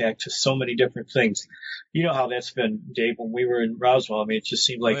contact to so many different things. You know how that's been, Dave, when we were in Roswell. I mean, it just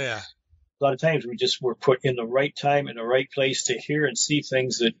seemed like a lot of times we just were put in the right time, in the right place to hear and see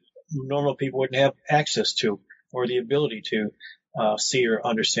things that normal people wouldn't have access to or the ability to see or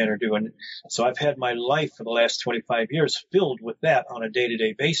understand or do. And so I've had my life for the last 25 years filled with that on a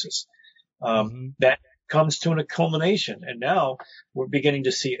day-to-day basis. That comes to a culmination, and now we're beginning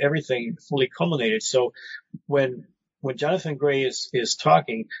to see everything fully culminated. So when Jonathan Gray is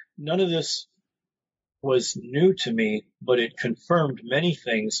talking, none of this was new to me, but it confirmed many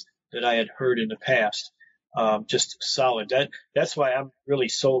things that I had heard in the past. Just solid. That's why I'm really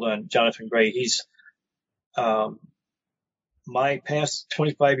sold on Jonathan Gray. He's my past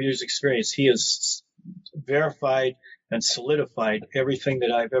 25 years experience. He has verified and solidified everything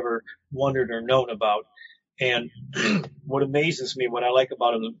that I've ever wondered or known about. And what amazes me, what I like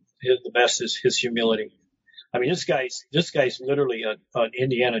about him the best, is his humility. I mean, this guy's literally an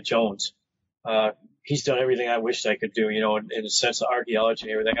Indiana Jones. He's done everything I wished I could do, in the sense of archaeology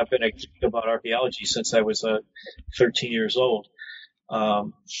and everything. I've been a geek about archaeology since I was 13 years old.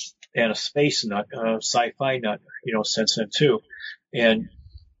 And a space nut, sci-fi nut, since then too. And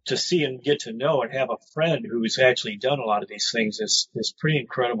to see and get to know and have a friend who's actually done a lot of these things is pretty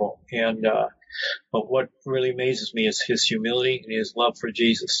incredible. And, but what really amazes me is his humility and his love for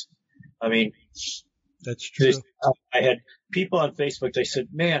Jesus. I mean, that's true. I had people on Facebook, they said,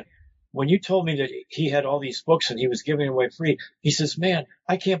 man, when you told me that he had all these books and he was giving away free, he says, man,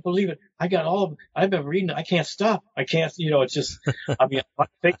 I can't believe it. I got all of them. I've been reading. I can't stop. I can't, it's just, I mean, on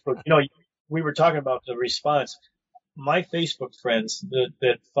Facebook, we were talking about the response. My Facebook friends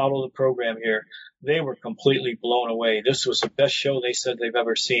that follow the program here, they were completely blown away. This was the best show they said they've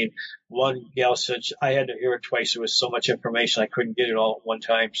ever seen. One gal said I had to hear it twice. There was so much information I couldn't get it all at one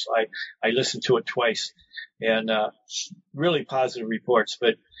time, so I listened to it twice, and really positive reports.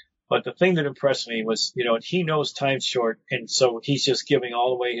 But the thing that impressed me was, he knows time's short, and so he's just giving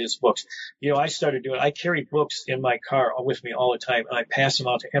all away his books. I carry books in my car with me all the time, and I pass them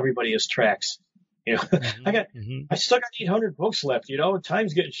out to everybody as tracts. Mm-hmm. I still got 800 books left,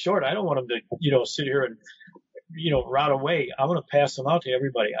 time's getting short. I don't want them to, sit here and, rot away. I'm going to pass them out to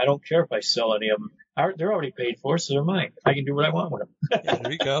everybody. I don't care if I sell any of them. They're already paid for, so they're mine. I can do what I want with them. Yeah,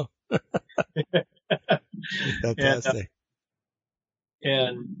 there you go. Fantastic.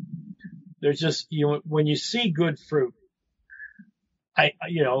 And there's just, when you see good fruit,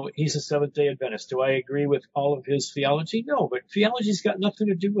 he's a Seventh-day Adventist. Do I agree with all of his theology? No, but theology's got nothing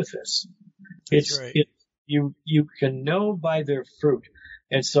to do with this. That's right. You can know by their fruit.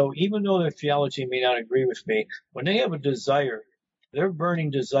 And so even though their theology may not agree with me, when they have a desire, their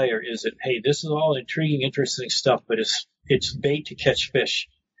burning desire is that, hey, this is all intriguing, interesting stuff, but it's bait to catch fish.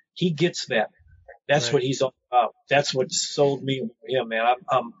 He gets that. That's right. What he's all about. That's what sold me with him, man.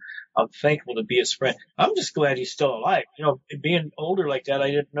 I'm thankful to be his friend. I'm just glad he's still alive. Being older like that,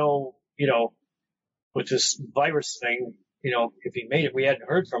 I didn't know, with this virus thing, if he made it, we hadn't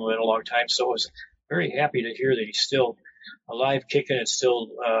heard from him in a long time. So I was very happy to hear that he's still alive, kicking, and still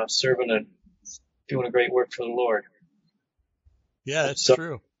serving and doing a great work for the Lord. Yeah, that's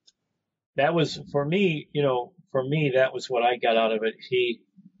true. That was, for me, that was what I got out of it.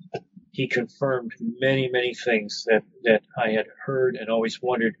 He confirmed many, many things that I had heard and always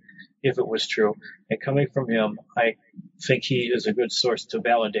wondered if it was true. And coming from him, I think he is a good source to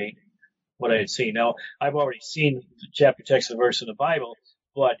validate what I had seen. Now, I've already seen the chapter, text, and verse in the Bible,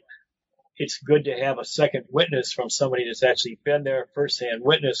 but it's good to have a second witness from somebody that's actually been there, firsthand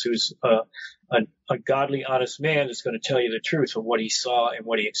witness, who's a godly, honest man that's going to tell you the truth of what he saw and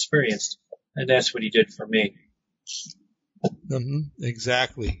what he experienced. And that's what he did for me. Mm-hmm.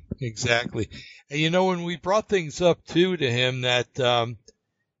 Exactly. And when we brought things up too to him that,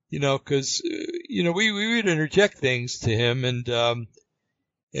 because we would interject things to him,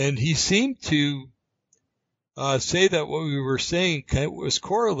 and he seemed to say that what we were saying kind of was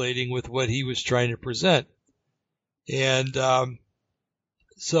correlating with what he was trying to present, and I,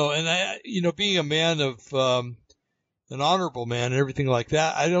 being a man of an honorable man and everything like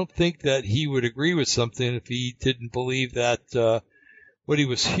that, I don't think that he would agree with something if he didn't believe that what he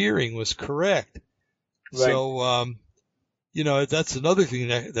was hearing was correct. Right. So, that's another thing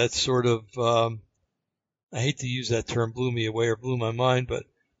that sort of, I hate to use that term, blew me away or blew my mind, but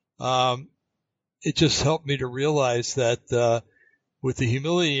it just helped me to realize that with the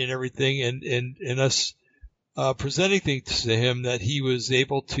humility and everything and us presenting things to him, that he was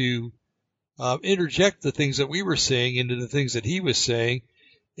able to interject the things that we were saying into the things that he was saying,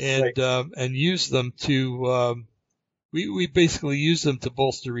 and right. And use them to we basically used them to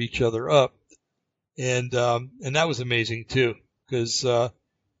bolster each other up, and that was amazing too, because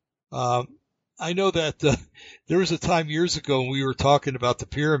I know that there was a time years ago when we were talking about the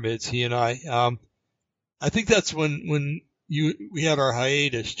pyramids, he and I think that's when we had our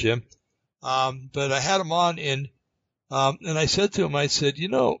hiatus, Jim, but I had him on, and I said to him, I said,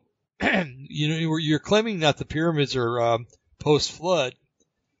 you're claiming that the pyramids are post-flood.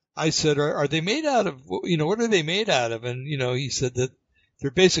 I said, are they made out of, what are they made out of? And, he said that they're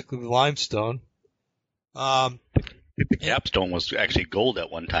basically limestone. The capstone was actually gold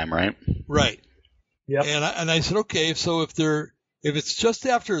at one time, right? Right. Yep. And I said, okay, so if it's just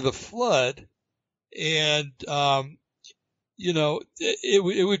after the flood, and,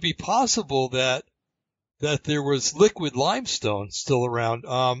 it would be possible that there was liquid limestone still around,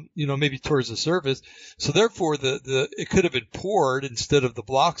 maybe towards the surface. So therefore it could have been poured instead of the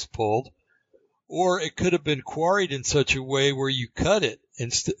blocks pulled, or it could have been quarried in such a way where you cut it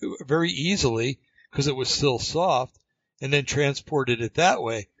very easily because it was still soft, and then transported it that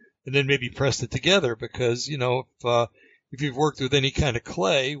way, and then maybe pressed it together because, if you've worked with any kind of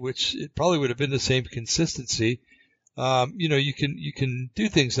clay, which it probably would have been the same consistency, you can do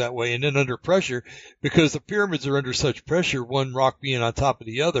things that way. And then under pressure, because the pyramids are under such pressure, one rock being on top of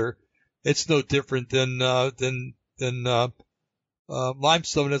the other, it's no different than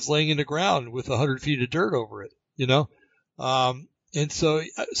limestone that's laying in the ground with 100 feet of dirt over it, and so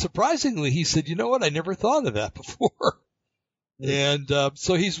surprisingly, he said, you know what? I never thought of that before. And,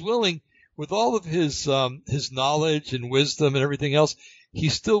 so he's willing, with all of his knowledge and wisdom and everything else,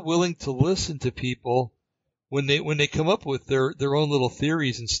 he's still willing to listen to people when they come up with their own little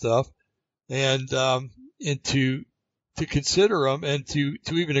theories and stuff, and to consider them and to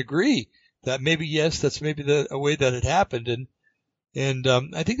even agree that maybe, yes, that's maybe a way that it happened. And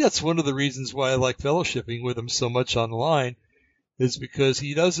I think that's one of the reasons why I like fellowshipping with him so much online, is because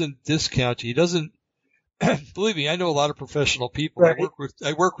he doesn't discount you. He doesn't, believe me, I know a lot of professional people. Right.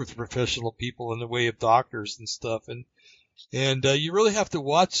 I work with professional people in the way of doctors and stuff. And you really have to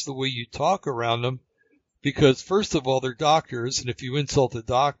watch the way you talk around them, because first of all, they're doctors. And if you insult a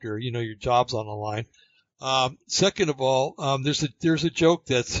doctor, your job's on the line. Second of all, there's a joke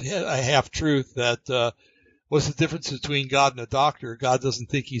that's a half truth that, what's the difference between God and a doctor? God doesn't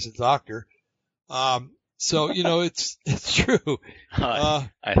think he's a doctor. So, it's true. I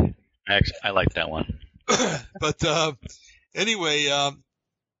like that one. But, anyway,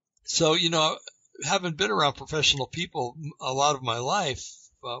 so, having been around professional people a lot of my life,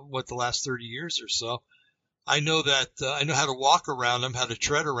 the last 30 years or so, I know that, I know how to walk around them, how to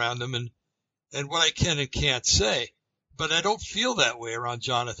tread around them, and what I can and can't say. But I don't feel that way around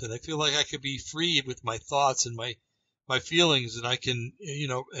Jonathan. I feel like I could be free with my thoughts and my feelings, and I can,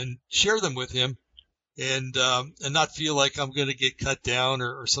 and share them with him, and not feel like I'm going to get cut down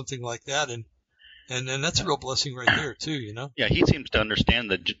or something like that. And that's a real blessing right there too, Yeah, he seems to understand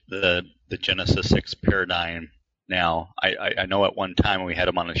the Genesis 6 paradigm now. I know at one time when we had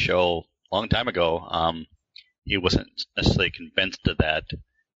him on a show a long time ago, he wasn't necessarily convinced of that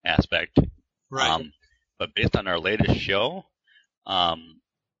aspect. Right. But based on our latest show,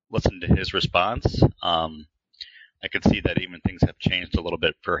 listen to his response, I could see that even things have changed a little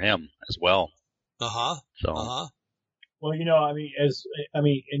bit for him as well. So. Well, and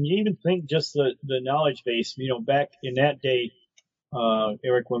you even think just the knowledge base, back in that day,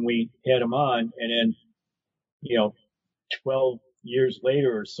 Eric, when we had him on, and then, 12 years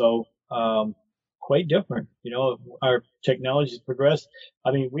later or so, quite different. Our technology's progressed.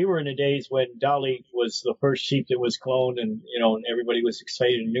 I mean, we were in the days when Dolly was the first sheep that was cloned, and everybody was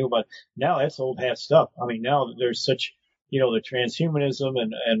excited and knew about it. Now that's old hat stuff. I mean, now there's such, the transhumanism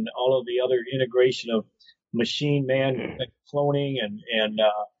and all of the other integration of machine man cloning and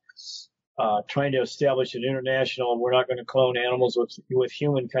trying to establish an international, we're not going to clone animals with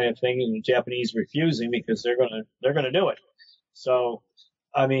human kind of thing, and the Japanese refusing because they're going to do it. So,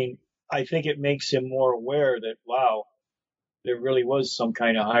 I mean, I think it makes him more aware that, wow, there really was some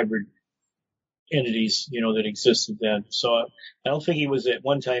kind of hybrid entities, that existed then. So I don't think he was at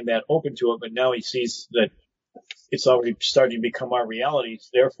one time that open to it, but now he sees that it's already starting to become our reality.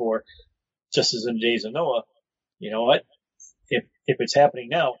 Therefore, just as in the days of Noah, you know what? If it's happening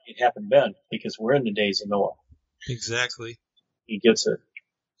now, it happened then, because we're in the days of Noah. Exactly. He gets it.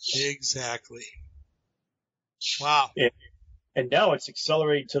 Exactly. Wow. And now it's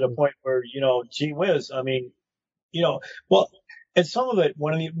accelerating to the point where, gee whiz, I mean, well, and some of it,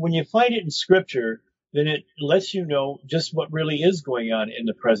 when you find it in scripture, then it lets you know just what really is going on in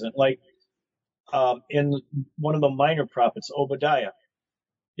the present. Like, in one of the minor prophets, Obadiah,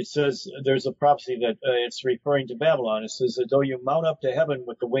 it says, there's a prophecy that it's referring to Babylon. It says that though you mount up to heaven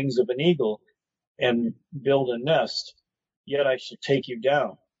with the wings of an eagle and build a nest, yet I should take you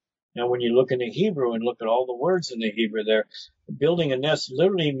down. Now, when you look in the Hebrew and look at all the words in the Hebrew there, building a nest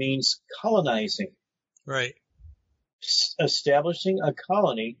literally means colonizing. Right. Establishing a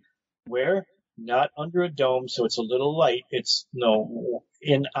colony where, not under a dome, so it's a little light, it's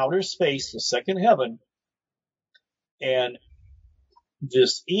in outer space, the second heaven, and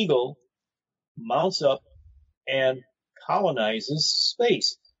this eagle mounts up and colonizes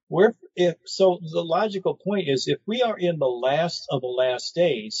space. So the logical point is, if we are in the last of the last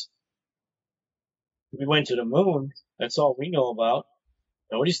days, we went to the moon, that's all we know about.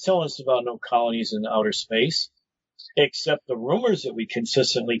 Nobody's telling us about no colonies in outer space, except the rumors that we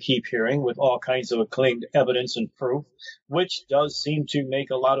consistently keep hearing with all kinds of acclaimed evidence and proof, which does seem to make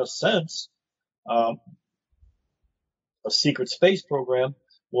a lot of sense. A secret space program.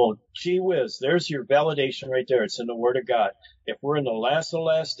 Well, gee whiz, there's your validation right there. It's in the Word of God. If we're in the last of the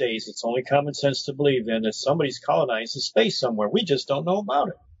last days, it's only common sense to believe then that somebody's colonized the space somewhere. We just don't know about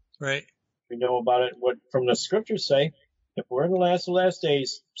it. Right. We know about it. What from the scriptures say, if we're in the last of the last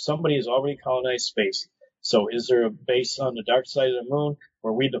days, somebody has already colonized space. So is there a base on the dark side of the moon?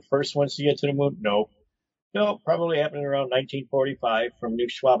 Were we the first ones to get to the moon? No. No, probably happened around 1945 from New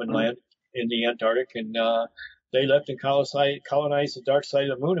Schwabenland in the Antarctic, and they left and colonized the dark side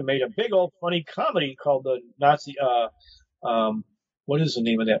of the moon and made a big old funny comedy called the Nazi. What is the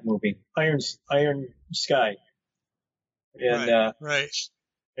name of that movie? Iron Sky. And right.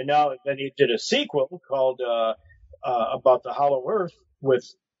 And now then he did a sequel called about the Hollow Earth with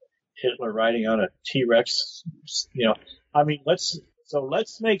Hitler riding on a T-Rex. I mean, let's So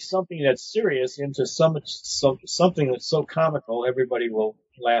let's make something that's serious into something that's so comical everybody will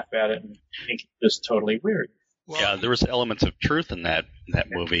laugh at it and think it's just totally weird. Well, Yeah, there was elements of truth in that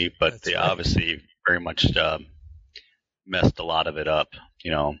movie, but they obviously very much messed a lot of it up,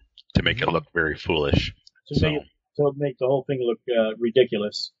 to make it look very foolish. To make the whole thing look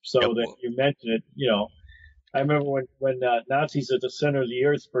ridiculous. So that you mentioned it, I remember when Nazis at the Center of the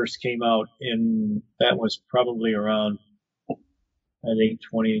Earth first came out, that was probably around, I think,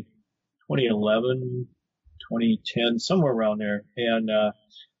 2011, 2010, somewhere around there. And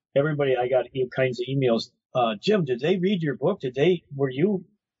everybody, I got all kinds of emails. Jim, did they read your book? Were you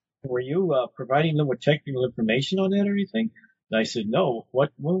providing them with technical information on that or anything? And I said, no.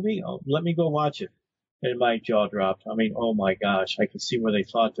 What movie? Oh, let me go watch it. And my jaw dropped. I mean, oh my gosh, I can see where they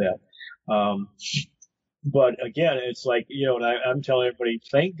thought that. But again, it's like, and I'm telling everybody,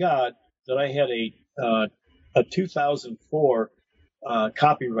 thank God that I had a 2004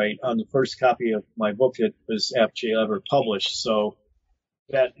 copyright on the first copy of my book that was actually ever published. So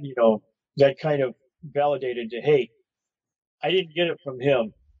that, that kind of validated that, hey, I didn't get it from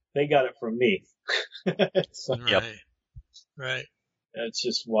him. They got it from me. So, Right. That's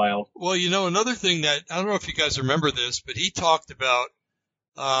just wild. Well, another thing that, I don't know if you guys remember this, but he talked about,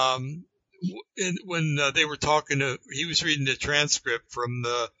 when they were talking he was reading the transcript from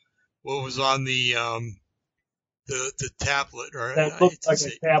what was on the tablet, or that looked like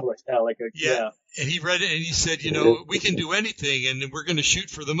a tablet, yeah. And he read it and he said, we can do anything and we're going to shoot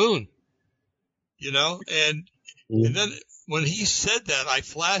for the moon, and then when he said that, I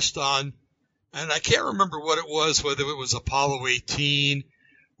flashed on, and I can't remember what it was, whether it was Apollo 18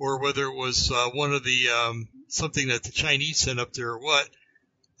 or whether it was one of the something that the Chinese sent up there or what.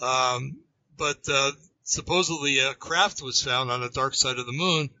 But supposedly a craft was found on the dark side of the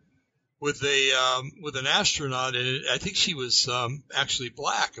moon with an astronaut in it. I think she was actually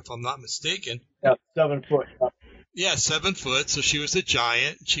black, if I'm not mistaken. Yeah, 7 foot. Yeah, 7 foot. So she was a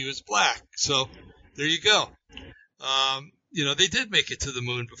giant. And she was black. So there you go. They did make it to the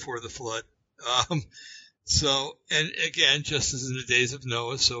moon before the flood. So, and again, just as in the days of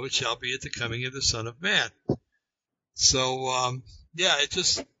Noah, so it shall be at the coming of the Son of Man. So, it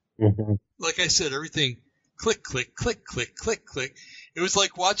just, like I said, everything click, click, click, click, click, click. It was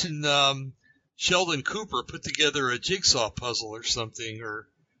like watching Sheldon Cooper put together a jigsaw puzzle or something, or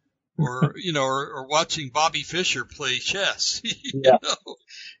watching Bobby Fischer play chess.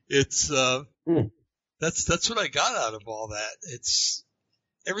 It's that's what I got out of all that. It's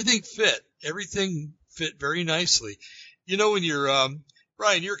everything fit very nicely. When you're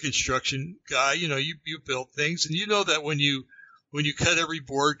Brian, you're a construction guy. You build things, and you know that when you cut every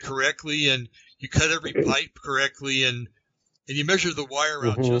board correctly and you cut every pipe correctly and you measure the wire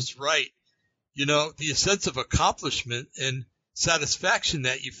out just right, the sense of accomplishment and satisfaction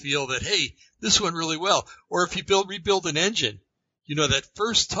that you feel that, hey, this went really well. Or if you rebuild an engine, that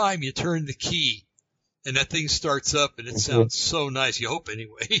first time you turn the key and that thing starts up and it sounds so nice. You hope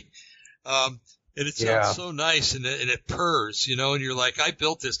anyway. And it sounds so nice and it purrs, and you're like, I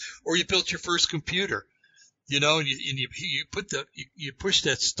built this. Or you built your first computer, and you push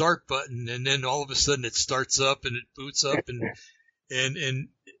that start button and then all of a sudden it starts up and it boots up and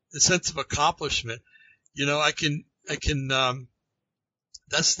the sense of accomplishment,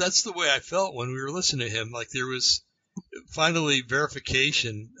 that's the way I felt when we were listening to him. Like there was finally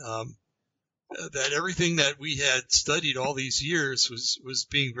verification, that everything that we had studied all these years was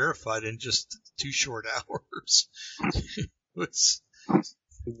being verified in just 2 short hours. It was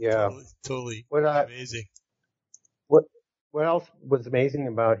totally amazing. What else was amazing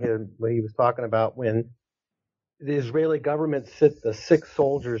about him, what he was talking about when the Israeli government sit the 6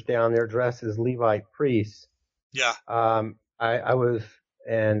 soldiers down there dressed as Levite priests. Yeah. I was,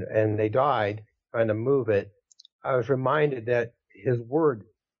 and they died trying to move it. I was reminded that his word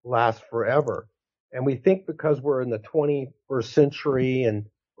lasts forever. And we think because we're in the 21st century and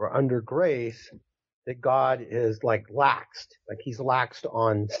we're under grace, that God is like laxed. Like he's laxed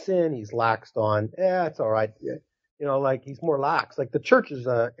on sin. He's laxed on, it's all right. Like he's more lax. Like the churches,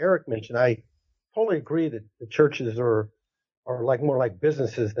 Eric mentioned, I totally agree that the churches are like more like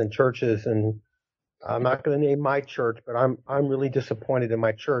businesses than churches. And I'm not going to name my church, but I'm really disappointed in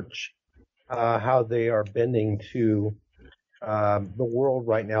my church, how they are bending to the world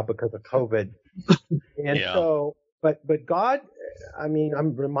right now because of COVID. And so, but God,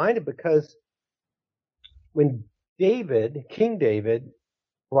 I'm reminded because when King David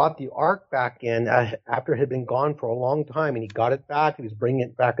brought the ark back in after it had been gone for a long time, and he got it back, he was bringing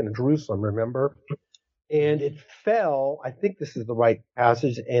it back into Jerusalem, remember? And it fell, I think this is the right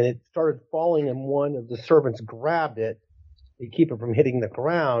passage, and it started falling, and one of the servants grabbed it to keep it from hitting the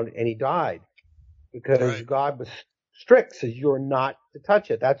ground, and he died because Right. God was strict, says you're not to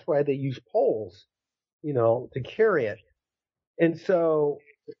touch it. That's why they use poles, to carry it. And so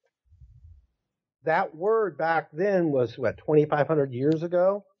that word back then was 2,500 years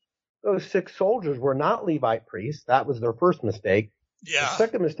ago. Those 6 soldiers were not Levite priests. That was their first mistake. The Yeah.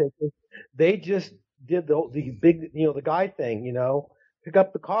 second mistake is they just did the big, the guy thing, pick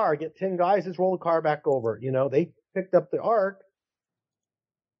up the car, get 10 guys, just roll the car back over. They picked up the ark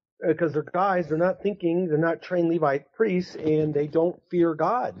because they're guys, they're not thinking, they're not trained Levite priests, and they don't fear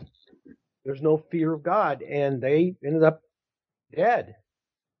God. There's no fear of God, and they ended up dead.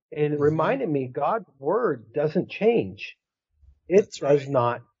 And it reminded me, God's word doesn't change. It That's does right.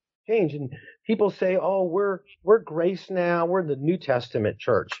 not change. And people say, "Oh, we're grace now. We're the New Testament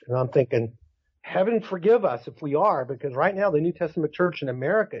church." And I'm thinking, heaven forgive us if we are, because right now the New Testament church in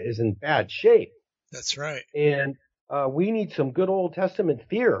America is in bad shape. That's right. And we need some good Old Testament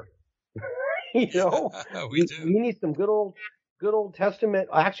fear. We do. We need some good Old Testament,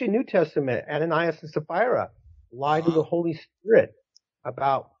 actually New Testament. Ananias and Sapphira lied to the Holy Spirit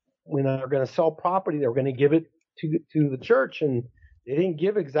about when they're going to sell property, they were going to give it to the church, and they didn't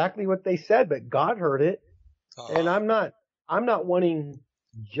give exactly what they said, but God heard it. And I'm not wanting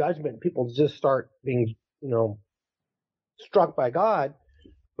judgment. People just start being, struck by God.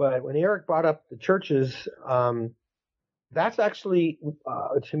 But when Eric brought up the churches, that's actually,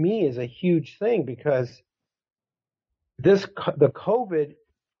 to me, is a huge thing, because the COVID,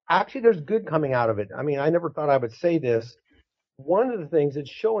 actually there's good coming out of it. I mean, I never thought I would say this. One of the things, it's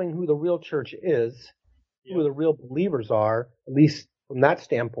showing who the real church is, who the real believers are, at least from that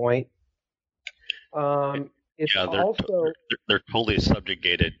standpoint. It's they're totally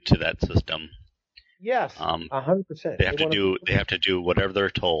subjugated to that system. Yes, 100%. They have to do whatever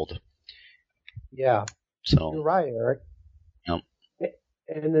they're told. Yeah. So you're right, Eric. Yep.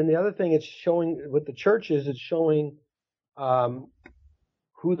 And then the other thing it's showing with the churches, it's showing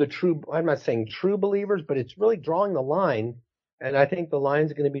who the true, I'm not saying true believers, but it's really drawing the line. And I think the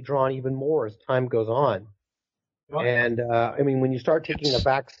line's going to be drawn even more as time goes on. And, when you start taking a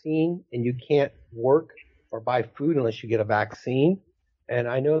vaccine and you can't work or buy food unless you get a vaccine, and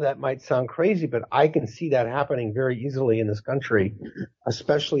I know that might sound crazy, but I can see that happening very easily in this country,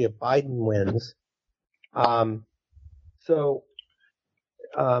 especially if Biden wins. The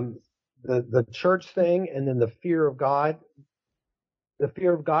church thing, and then the fear of God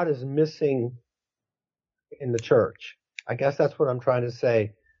is missing in the church. I guess that's what I'm trying to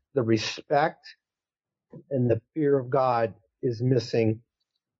say. The respect and the fear of God is missing.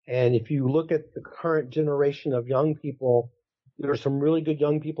 And if you look at the current generation of young people, there are some really good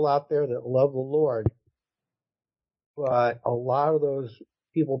young people out there that love the Lord. But a lot of those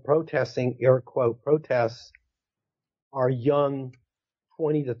people protesting, air quote, protests, are young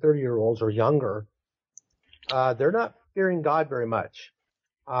 20 to 30-year-olds or younger. They're not fearing God very much.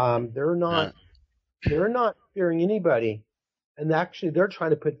 They're not fearing anybody. And actually, they're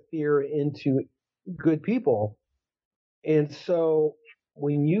trying to put fear into good people. And so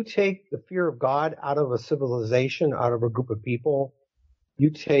when you take the fear of God out of a civilization, out of a group of people,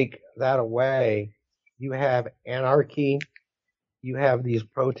 you take that away, you have anarchy, you have these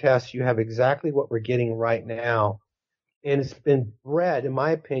protests, you have exactly what we're getting right now. And it's been bred, in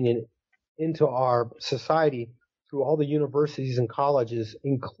my opinion, into our society through all the universities and colleges,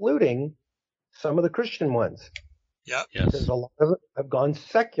 including some of the Christian ones. Yep. Yes. Because a lot of it have gone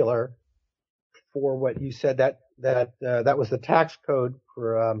secular for what you said, that was the tax code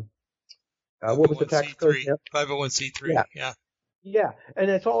for what was the tax code? 501c3. Yeah. Yeah,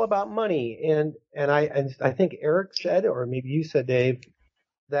 and it's all about money. And I think Eric said, or maybe you said, Dave,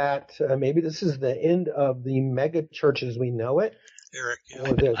 that maybe this is the end of the mega churches we know it. Eric,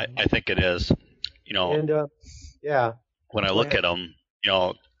 yeah. I think it is. Yeah. When I look at them,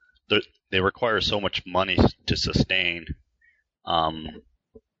 they require so much money to sustain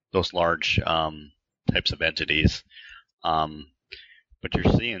those large types of entities. But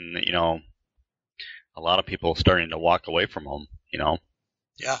you're seeing, a lot of people starting to walk away from them,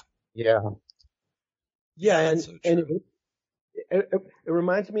 Yeah. And so it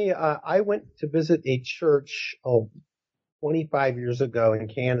reminds me, I went to visit a church 25 years ago in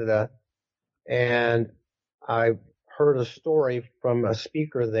Canada, and I heard a story from a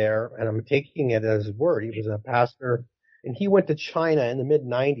speaker there, and I'm taking it as word. He was a pastor, and he went to China in the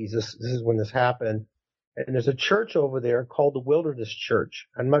mid-90s. This is when this happened. And there's a church over there called the Wilderness Church.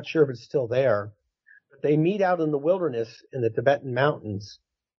 I'm not sure if it's still there, but they meet out in the wilderness in the Tibetan mountains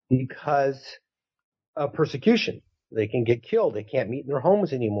because of persecution. They can get killed. They can't meet in their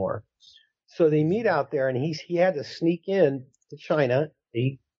homes anymore. So they meet out there, and he had to sneak in to China.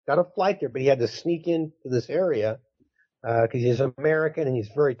 He got a flight there, but he had to sneak into this area because he's American and he's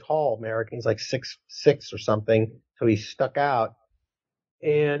very tall American. He's like 6'6" or something. So he stuck out.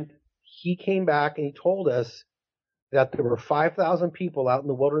 And he came back and he told us that there were 5,000 people out in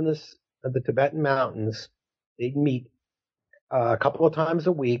the wilderness of the Tibetan mountains. They'd meet a couple of times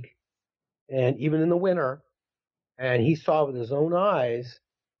a week, and even in the winter. And he saw with his own eyes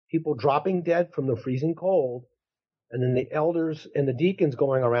people dropping dead from the freezing cold, and then the elders and the deacons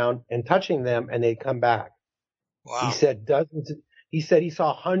going around and touching them, and they'd come back. Wow. He said he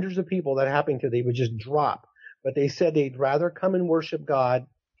saw hundreds of people that happened to. They would just drop, but they said they'd rather come and worship God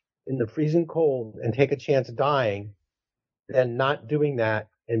in the freezing cold and take a chance dying than not doing that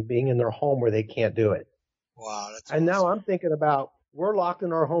and being in their home where they can't do it. Wow. That's and awesome. Now I'm thinking about, we're locked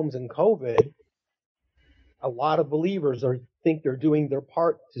in our homes in COVID. A lot of believers think they're doing their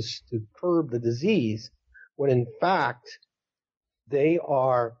part to curb the disease, when in fact they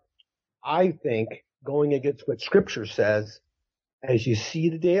are, I think, going against what Scripture says. As you see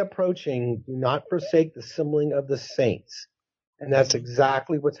the day approaching, do not forsake the assembling of the saints. And that's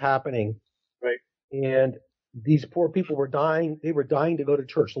exactly what's happening. Right. And these poor people were dying. They were dying to go to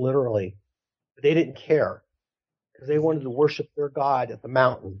church, literally. But they didn't care because they wanted to worship their God at the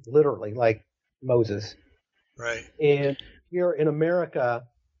mountain, literally, like Moses. Right. And here in America,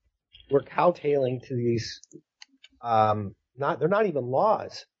 we're cowtailing to these, they're not even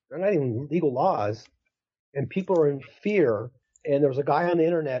laws. They're not even legal laws. And people are in fear. And there was a guy on the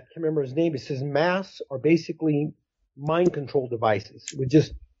internet, I can't remember his name, he says masks are basically mind control devices. We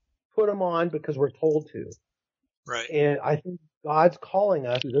just put them on because we're told to. Right. And I think God's calling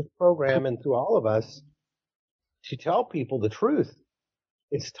us through this program and through all of us to tell people the truth.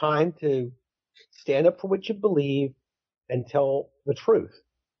 It's time to stand up for what you believe and tell the truth.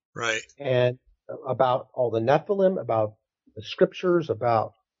 Right. And about all the Nephilim, about the scriptures,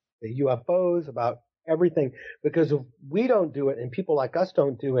 about the UFOs, about everything. Because if we don't do it and people like us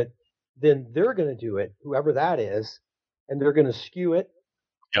don't do it, then they're going to do it, whoever that is, and they're going to skew it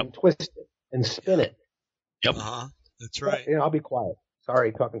and twist it and spin it. Yep. Uh-huh. That's right. I'll be quiet.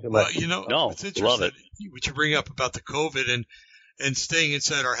 Sorry, talking too much. Well, No, it's interesting love it. what you bring up about the COVID and staying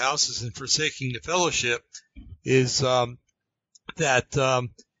inside our houses and forsaking the fellowship is that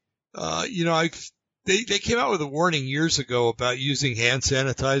they came out with a warning years ago about using hand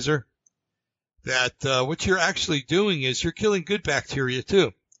sanitizer. That what you're actually doing is you're killing good bacteria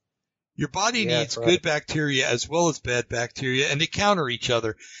too. Your body needs good bacteria as well as bad bacteria, and they counter each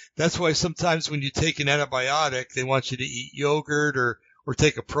other. That's why sometimes when you take an antibiotic, they want you to eat yogurt or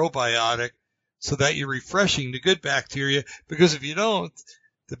take a probiotic so that you're refreshing the good bacteria, because if you don't,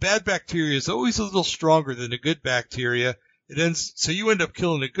 the bad bacteria is always a little stronger than the good bacteria. So you end up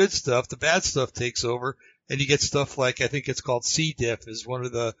killing the good stuff, the bad stuff takes over, and you get stuff like, I think it's called C. diff is one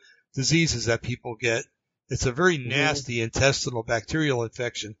of the diseases that people get. It's a very nasty intestinal bacterial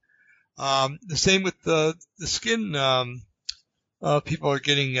infection. The same with the skin. People are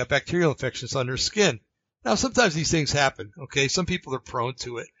getting bacterial infections on their skin. Now, sometimes these things happen. Okay, some people are prone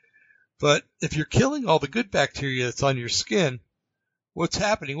to it, but if you're killing all the good bacteria that's on your skin, what's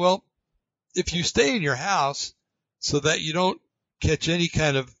happening? Well, if you stay in your house so that you don't catch any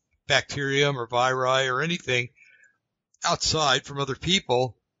kind of bacterium or viri or anything outside from other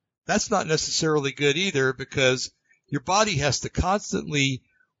people, that's not necessarily good either, because your body has to constantly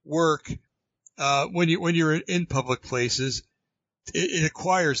work when you're in public places. It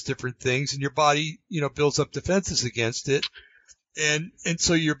acquires different things, and your body, builds up defenses against it. And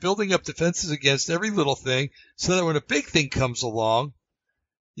so you're building up defenses against every little thing, so that when a big thing comes along,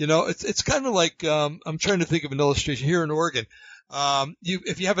 it's kind of like, I'm trying to think of an illustration here in Oregon.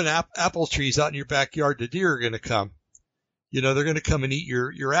 If you have an apple trees out in your backyard, the deer are going to come. They're going to come and eat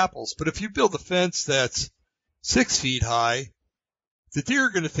your apples. But if you build a fence that's 6 feet high, the deer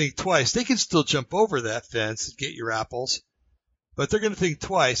are going to think twice. They can still jump over that fence and get your apples, but they're going to think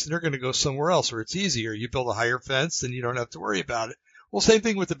twice, and they're going to go somewhere else where it's easier. You build a higher fence, then you don't have to worry about it. Well, same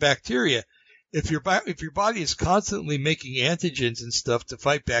thing with the bacteria. If your body is constantly making antigens and stuff to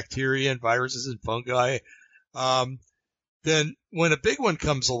fight bacteria and viruses and fungi, then when a big one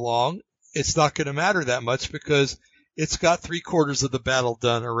comes along, it's not going to matter that much because it's got 3/4 of the battle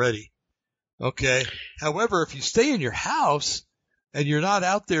done already. Okay. However, if you stay in your house and you're not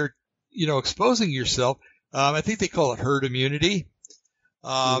out there, exposing yourself, I think they call it herd immunity.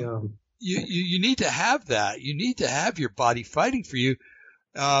 You need to have that. You need to have your body fighting for you.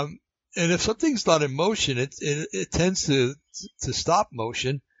 And if something's not in motion, it tends to stop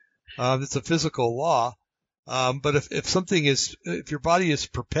motion. It's a physical law. But if your body is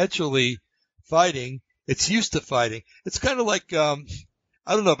perpetually fighting. It's used to fighting. It's kind of like, I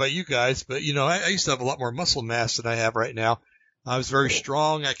don't know about you guys, but I used to have a lot more muscle mass than I have right now. I was very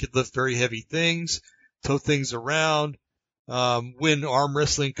strong. I could lift very heavy things, tow things around, win arm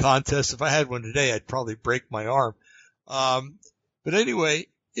wrestling contests. If I had one today, I'd probably break my arm. But anyway,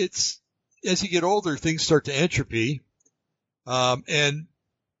 it's, as you get older, things start to entropy, and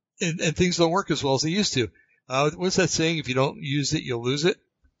things don't work as well as they used to. What's that saying? If you don't use it, you'll lose it.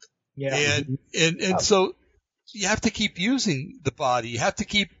 Yeah. And so you have to keep using the body. You have to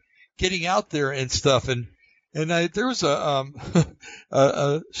keep getting out there and stuff. And there was a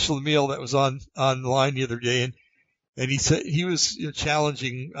Shlemiel that was online the other day, and he said he was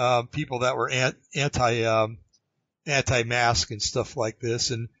challenging people that were anti-mask and stuff like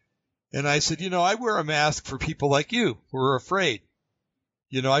this. And I said, I wear a mask for people like you who are afraid.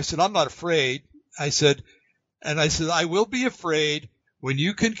 I said, I'm not afraid. I said, I will be afraid when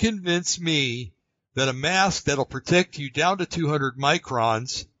you can convince me that a mask that'll protect you down to 200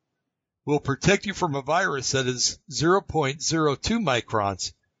 microns will protect you from a virus that is 0.02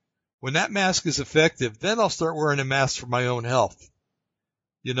 microns. When that mask is effective, then I'll start wearing a mask for my own health.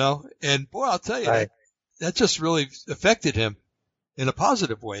 And boy, I'll tell you, Right. that just really affected him in a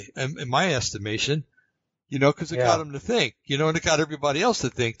positive way, in my estimation, because it got him to think, and it got everybody else to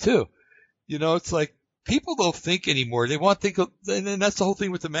think too. It's like people don't think anymore. They want to think, and that's the whole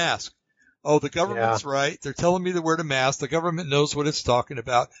thing with the mask. Oh, the government's right. They're telling me to wear the mask. The government knows what it's talking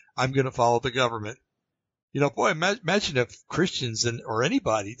about. I'm going to follow the government. Boy, imagine if Christians or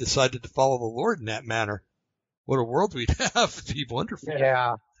anybody decided to follow the Lord in that manner. What a world we'd have. It'd be wonderful.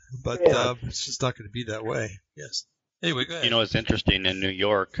 Yeah. But it's just not going to be that way. Yes. Anyway, go ahead. It's interesting in New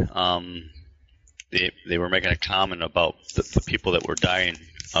York. They were making a comment about the people that were dying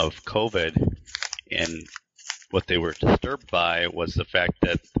of COVID, and what they were disturbed by was the fact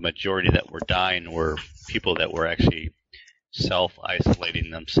that the majority that were dying were people that were actually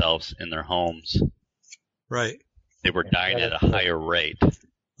self-isolating themselves in their homes. Right. They were dying at a higher rate.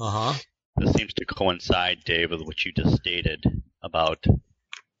 Uh-huh. This seems to coincide, Dave, with what you just stated about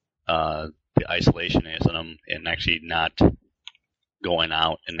the isolationism and actually not going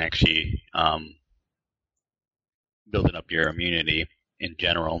out and actually building up your immunity in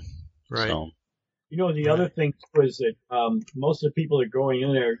general. Right. So, The other thing was that most of the people that are going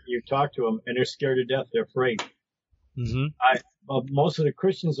in there, you talk to them and they're scared to death. They're afraid. Mm-hmm. Most of the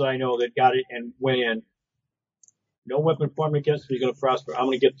Christians I know that got it and went in, no weapon formed against me is going to prosper. I'm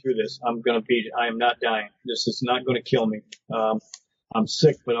going to get through this. I'm going to beat it. I am not dying. This is not going to kill me. I'm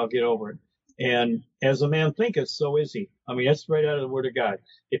sick, but I'll get over it. And as a man thinketh, so is he. I mean, that's right out of the Word of God.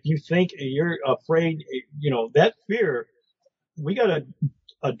 If you think you're afraid, that fear, we got to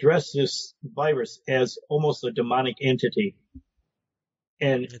address this virus as almost a demonic entity.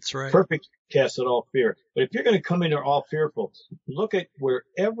 And That's right. Perfect cast out all fear. But if you're going to come in there all fearful, look at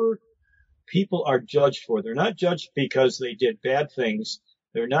wherever people are judged for. They're not judged because they did bad things.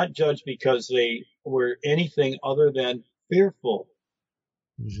 They're not judged because they were anything other than fearful.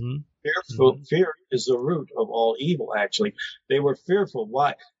 Mm-hmm. Fear is the root of all evil, actually. They were fearful.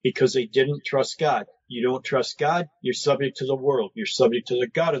 Why? Because they didn't trust God. You don't trust God, you're subject to the world. You're subject to the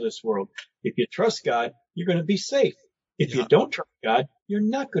God of this world. If you trust God, you're going to be safe. If you don't trust God, you're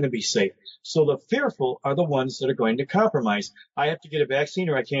not going to be safe. So the fearful are the ones that are going to compromise. I have to get a vaccine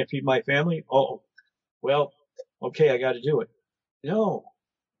or I can't feed my family. Oh, well, okay, I got to do it. No,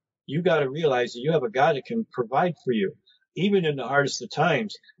 you got to realize that you have a God that can provide for you. Even in the hardest of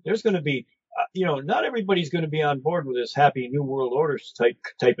times, there's going to be, not everybody's going to be on board with this happy new world order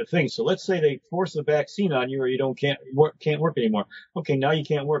type of thing. So let's say they force a vaccine on you or you can't work anymore. Okay, now you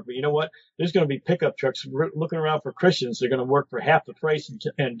can't work, but you know what? There's going to be pickup trucks looking around for Christians. They're going to work for half the price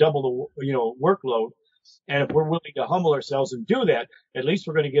and double the, workload. And if we're willing to humble ourselves and do that, at least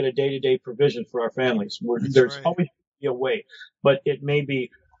we're going to get a day-to-day provision for our families. There's always be a way, but it may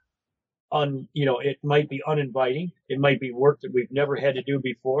be it might be uninviting. It might be work that we've never had to do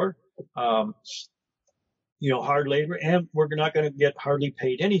before. Hard labor, and we're not going to get hardly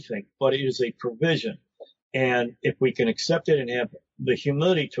paid anything, but it is a provision. And if we can accept it and have the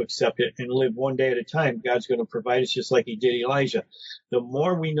humility to accept it and live one day at a time, God's going to provide us just like he did Elijah. The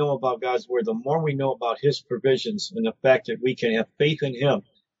more we know about God's word, the more we know about his provisions and the fact that we can have faith in him.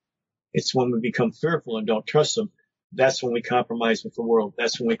 It's when we become fearful and don't trust him. That's when we compromise with the world.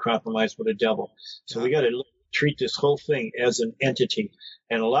 That's when we compromise with the devil. So we got to treat this whole thing as an entity.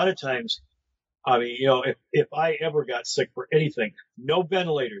 And a lot of times, if I ever got sick for anything, no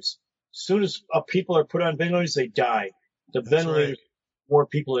ventilators. As soon as people are put on ventilators, they die. The ventilators more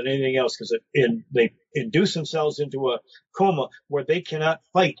people than anything else because they induce themselves into a coma where they cannot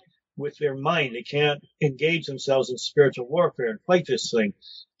fight with their mind. They can't engage themselves in spiritual warfare and fight this thing,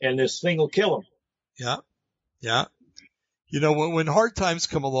 and this thing will kill them. Yeah. Yeah. When hard times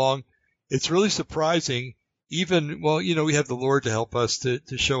come along, it's really surprising. Even, we have the Lord to help us, to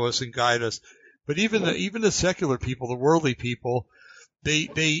show us and guide us. But even the secular people, the worldly people, you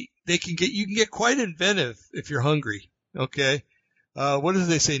can get quite inventive if you're hungry. Okay. What do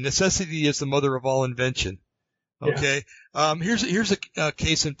they say? Necessity is the mother of all invention. Okay. Yeah. Here's a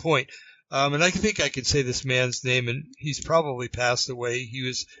case in point. And I think I can say this man's name, and he's probably passed away. He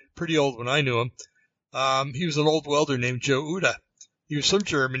was pretty old when I knew him. He was an old welder named Joe Uda. He was from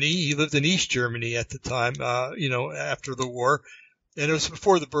Germany. He lived in East Germany at the time, after the war. And it was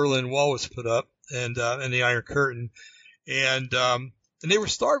before the Berlin Wall was put up and the Iron Curtain. And they were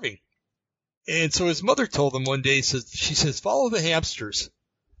starving. And so his mother told him one day, she says, follow the hamsters.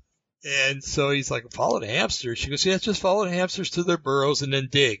 And so he's like, follow the hamsters? She goes, yeah, just follow the hamsters to their burrows and then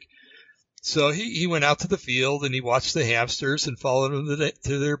dig. So he went out to the field and he watched the hamsters and followed them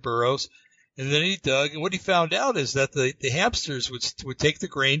to their burrows. And then he dug, and what he found out is that the hamsters would take the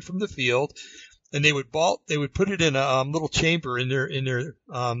grain from the field, and they would put it in a little chamber in their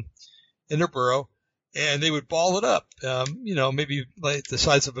burrow, and they would ball it up, maybe like the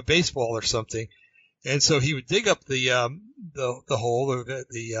size of a baseball or something. And so he would dig up the hole, or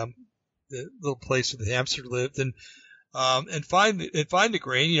the little place where the hamster lived, and find the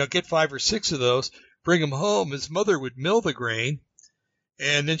grain, get 5 or 6 of those, bring them home. His mother would mill the grain,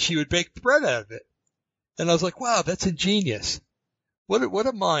 and then she would bake bread out of it. And I was like, wow, that's ingenious. What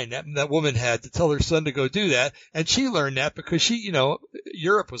a mind that woman had to tell her son to go do that. And she learned that because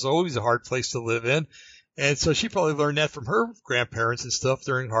Europe was always a hard place to live in. And so she probably learned that from her grandparents and stuff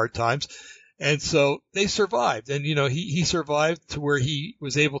during hard times. And so they survived. And, he survived to where he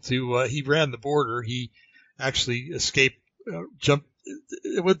was able to, he ran the border. He actually escaped, jumped,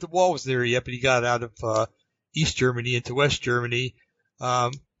 the wall was there yet, but he got out of, East Germany into West Germany.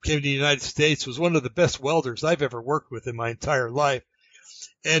 Came to the United States, was one of the best welders I've ever worked with in my entire life.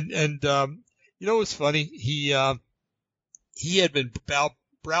 And it was funny. He had been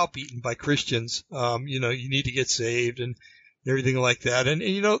browbeaten by Christians. You need to get saved and everything like that. And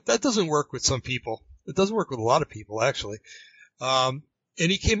that doesn't work with some people. It doesn't work with a lot of people, actually. And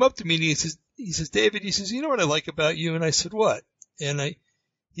he came up to me and he says, David, you know what I like about you? And I said, what? And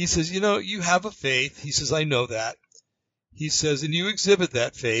he says, you have a faith. He says, I know that. He says, and you exhibit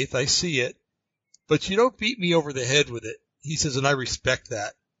that faith. I see it, but you don't beat me over the head with it. He says, and I respect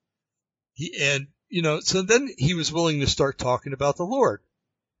that. So then he was willing to start talking about the Lord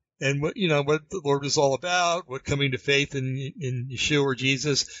and what the Lord was all about, what coming to faith in Yeshua or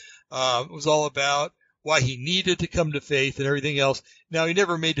Jesus, was all about, why he needed to come to faith and everything else. Now, he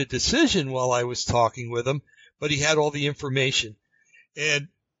never made a decision while I was talking with him, but he had all the information. And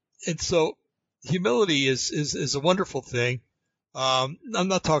so, humility is a wonderful thing. I'm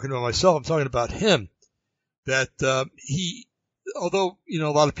not talking about myself. I'm talking about him. That although a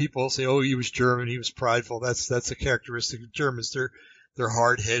lot of people say, "Oh, he was German, he was prideful." That's a characteristic of Germans. They're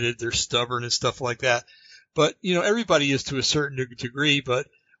hard-headed, they're stubborn, and stuff like that. But everybody is to a certain degree. But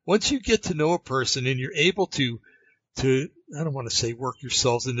once you get to know a person and you're able to I don't want to say work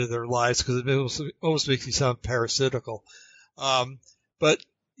yourselves into their lives because it almost makes you sound parasitical. But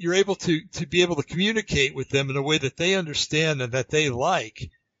you're able to be able to communicate with them in a way that they understand and that they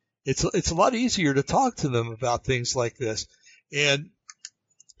like. It's a lot easier to talk to them about things like this. And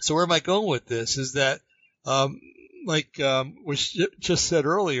so where am I going with this is that, was just said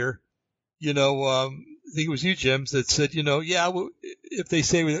earlier, I think it was you, Jim, that said, if they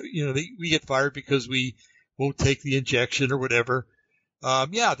say, we get fired because we won't take the injection or whatever.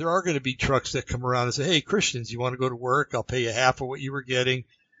 There are going to be trucks that come around and say, hey, Christians, you want to go to work? I'll pay you half of what you were getting,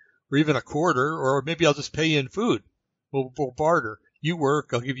 or even a quarter, or maybe I'll just pay you in food. We'll barter. You work,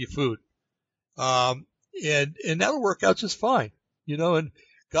 I'll give you food. And that'll work out just fine, and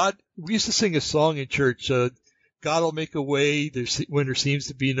God, we used to sing a song in church, God will make a way when there seems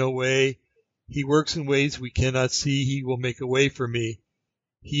to be no way. He works in ways we cannot see. He will make a way for me.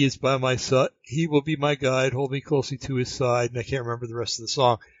 He is by my side. He will be my guide, hold me closely to his side. And I can't remember the rest of the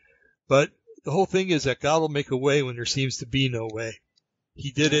song. But the whole thing is that God will make a way when there seems to be no way.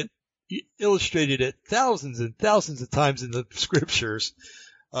 He did it. He illustrated it thousands and thousands of times in the scriptures.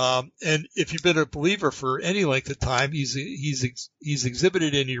 And if you've been a believer for any length of time, he's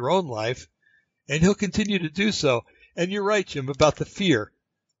exhibited in your own life, and he'll continue to do so. And you're right, Jim, about the fear.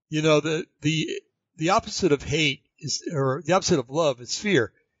 The opposite of hate or the opposite of love is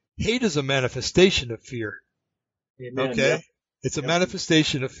fear. Hate is a manifestation of fear. Amen. Okay? Yep. It's a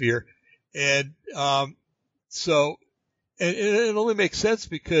manifestation of fear. And, and it only makes sense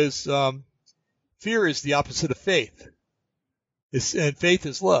because fear is the opposite of faith. And faith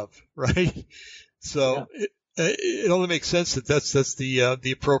is love, right? So it only makes sense that that's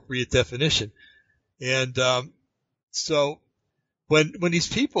the appropriate definition. And so when these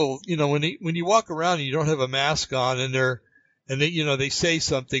people, when you walk around and you don't have a mask on and they say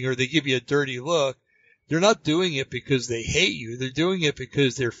something or they give you a dirty look, they're not doing it because they hate you. They're doing it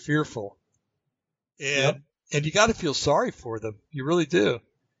because they're fearful. And you got to feel sorry for them. You really do.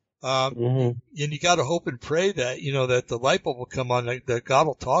 And you got to hope and pray that, that the light bulb will come on, that God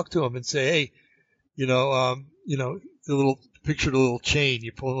will talk to them and say, hey, the little picture, the little chain,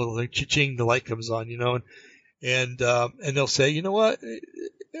 you pull a little cha-ching, the light comes on, and they'll say, you know what?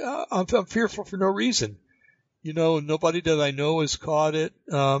 I'm fearful for no reason. Nobody that I know has caught it,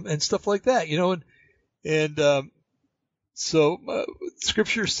 and stuff like that, so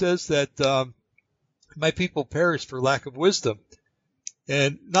Scripture says that my people perish for lack of wisdom,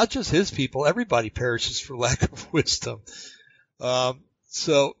 and not just His people. Everybody perishes for lack of wisdom.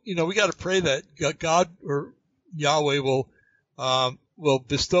 So we got to pray that God or Yahweh will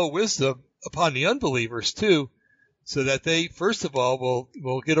bestow wisdom upon the unbelievers too, so that they first of all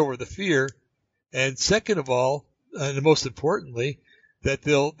will get over the fear, and second of all, and most importantly, that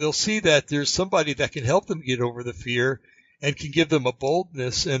they'll see that there's somebody that can help them get over the fear and can give them a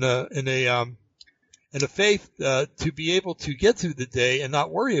boldness and a faith to be able to get through the day and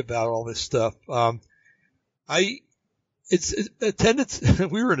not worry about all this stuff. It's attendance.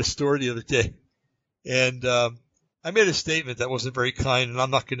 We were in a store the other day, and I made a statement that wasn't very kind, and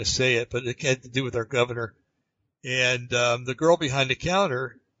I'm not going to say it, but it had to do with our governor. And the girl behind the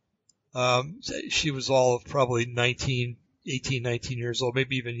counter, she was all of probably 18, 19 years old,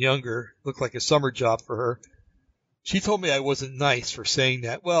 maybe even younger. Looked like a summer job for her. She told me I wasn't nice for saying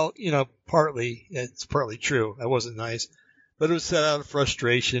that. Well, it's partly true. I wasn't nice, but it was set out of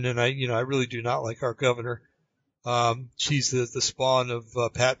frustration, and I really do not like our governor. She's the spawn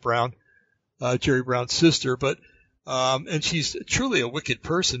of Pat Brown, Jerry Brown's sister, but and she's truly a wicked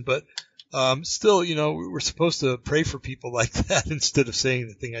person. But still, we're supposed to pray for people like that instead of saying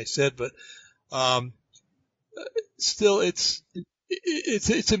the thing I said. But still,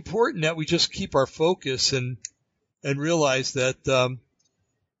 it's important that we just keep our focus and realize that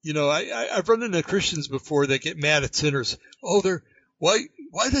I've run into Christians before that get mad at sinners. Oh,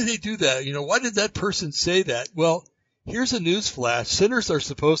 why did they do that? Why did that person say that? Well, here's a newsflash. Sinners are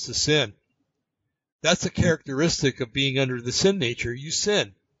supposed to sin. That's a characteristic of being under the sin nature. You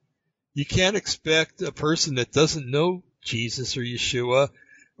sin. You can't expect a person that doesn't know Jesus or Yeshua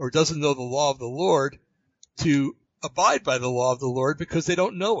or doesn't know the law of the Lord to abide by the law of the Lord because they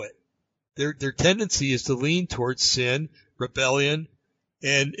don't know it. Their tendency is to lean towards sin, rebellion,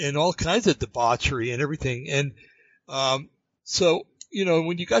 and all kinds of debauchery and everything. And so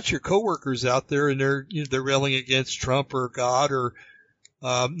when you got your coworkers out there and they're railing against Trump or God or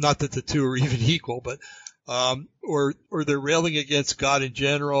not that the two are even equal, but or they're railing against God in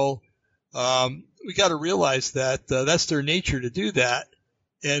general, we got to realize that that's their nature to do that,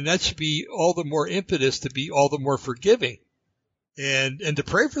 and that should be all the more impetus to be all the more forgiving. And to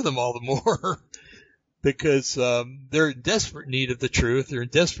pray for them all the more because they're in desperate need of the truth. They're in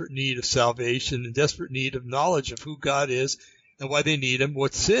desperate need of salvation, in desperate need of knowledge of who God is and why they need Him,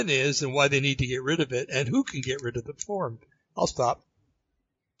 what sin is and why they need to get rid of it, and who can get rid of it for them. I'll stop.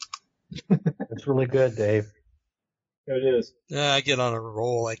 That's really good, Dave. It is. I get on a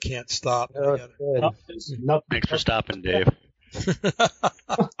roll. I can't stop. No, it's good. Thanks for stopping, Dave.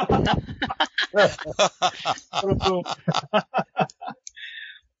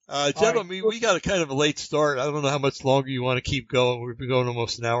 Gentlemen, we got a kind of a late start. I don't know how much longer you want to keep going. We've been going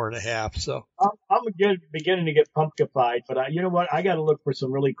almost an hour and a half. So I'm beginning to get pumpkinified, but you know what? I got to look for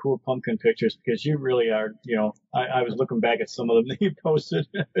some really cool pumpkin pictures because you really are. I was looking back at some of them that you posted.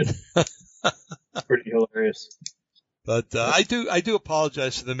 Pretty hilarious. But I do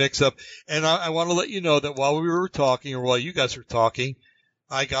apologize for the mix-up, and I want to let you know that while we were talking, or while you guys were talking,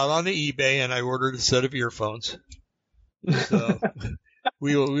 I got on the eBay and I ordered a set of earphones. So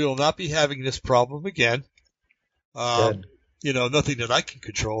we will not be having this problem again. Nothing that I can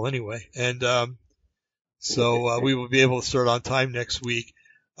control anyway, and so we will be able to start on time next week.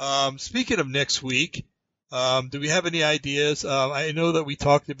 Speaking of next week, do we have any ideas? I know that we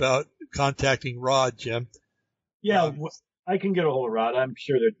talked about contacting Rod, Jim. Yeah, I can get a hold of Rod. I'm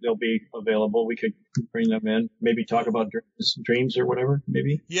sure that they'll be available. We could bring them in, maybe talk about dreams or whatever,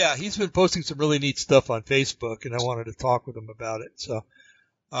 maybe. Yeah, he's been posting some really neat stuff on Facebook, and I wanted to talk with him about it. So,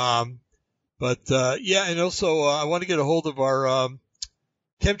 yeah, and also I want to get a hold of our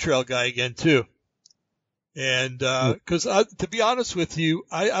chemtrail guy again too. And because to be honest with you,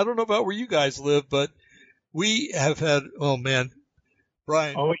 I don't know about where you guys live, but we have had, oh man,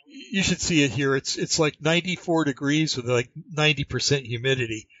 Brian, you should see it here. It's like 94 degrees with like 90%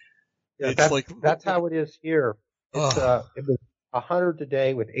 humidity. Yeah, that's how it is here. It's it was 100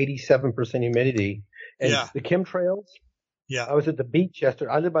 today with 87% humidity. And the chemtrails. Yeah. I was at the beach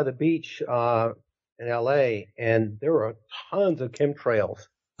yesterday. I live by the beach in LA, and there were tons of chemtrails.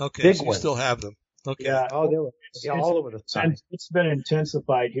 Okay, Big so you ones. still have them. Okay. Yeah. Oh, they were all over the sky. It's been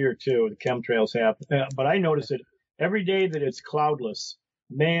intensified here too. The chemtrails have, but I notice it every day that it's cloudless.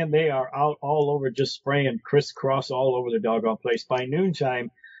 Man, they are out all over, just spraying crisscross all over the doggone place. By noontime,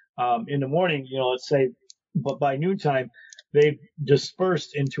 in the morning, let's say, but by noontime, they've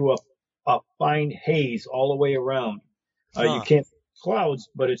dispersed into a fine haze all the way around. You can't see clouds,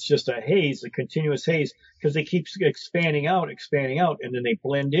 but it's just a haze, a continuous haze, because they keep expanding out, and then they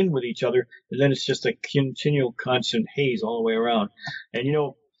blend in with each other, and then it's just a continual, constant haze all the way around. And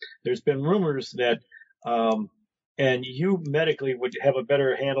there's been rumors that, and you medically would have a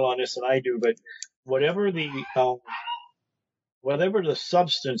better handle on this than I do, but whatever the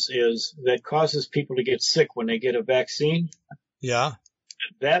substance is that causes people to get sick when they get a vaccine,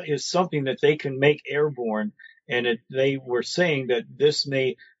 that is something that they can make airborne. And they were saying that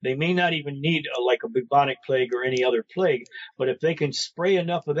they may not even need like a bubonic plague or any other plague, but if they can spray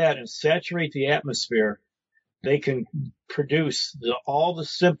enough of that and saturate the atmosphere, they can produce all the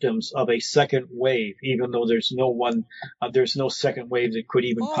symptoms of a second wave, even though there's no second wave that could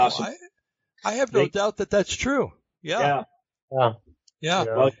even possibly. I have no doubt that that's true. Yeah. Yeah.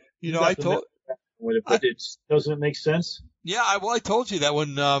 Well, I told. Doesn't it make sense? Yeah, I told you that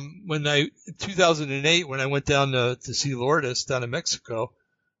when in 2008 when I went down to see Lourdes down in Mexico,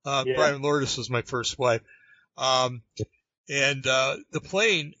 Brian Lourdes was my first wife, and the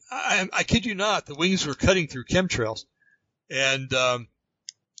plane, I kid you not, the wings were cutting through chemtrails, and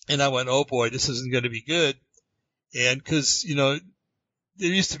I went, oh boy, this isn't going to be good, and because there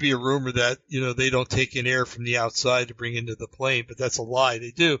used to be a rumor that they don't take in air from the outside to bring into the plane, but that's a lie.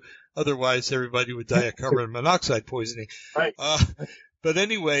 They do. Otherwise, everybody would die of carbon monoxide poisoning. Right. But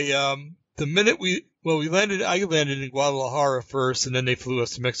anyway, the minute I landed in Guadalajara first, and then they flew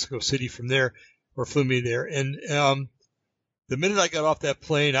us to Mexico City from there, or flew me there. And the minute I got off that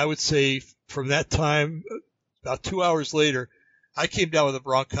plane, I would say from that time, about 2 hours later, I came down with a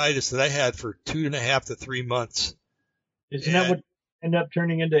bronchitis that I had for 2.5 to 3 months. Isn't that what ended up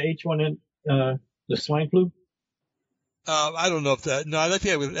turning into H1N, the swine flu? I don't know if that. No, I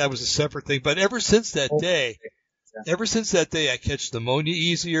think that was a separate thing. But ever since that day, I catch pneumonia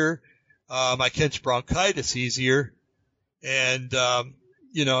easier. I catch bronchitis easier, and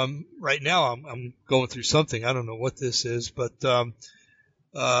I'm right now I'm going through something. I don't know what this is, but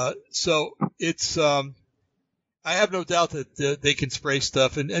so it's. I have no doubt that they can spray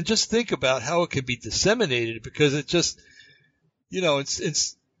stuff, and just think about how it can be disseminated, because it just,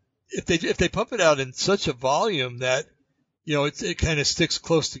 it's if they pump it out in such a volume that it kind of sticks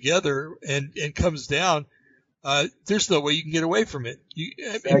close together and comes down. There's no way you can get away from it.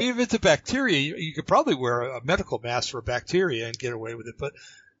 I mean, if it's a bacteria, you could probably wear a medical mask for a bacteria and get away with it. But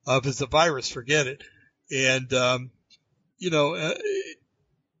if it's a virus, forget it. And and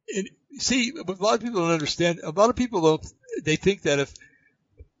see, what a lot of people don't understand. A lot of people they think that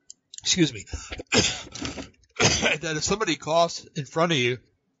that if somebody coughs in front of you,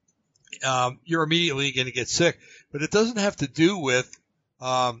 you're immediately going to get sick. But it doesn't have to do with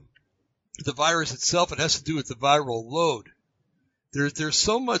the virus itself. It has to do with the viral load. There's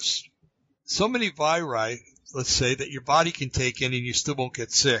so many viri, let's say, that your body can take in and you still won't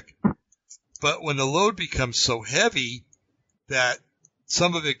get sick. But when the load becomes so heavy that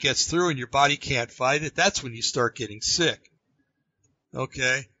some of it gets through and your body can't fight it, that's when you start getting sick.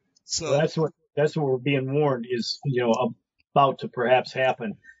 Okay? So that's what we're being warned is, about to perhaps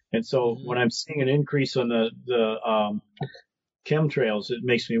happen. And so when I'm seeing an increase on the chemtrails, it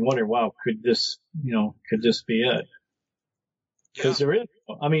makes me wonder, wow, could this be it? Because there is,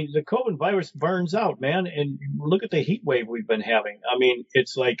 the COVID virus burns out, man. And look at the heat wave we've been having. I mean,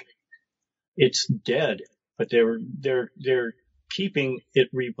 it's like, it's dead, but they're keeping it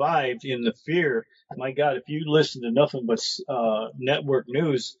revived in the fear. My God, if you listen to nothing but network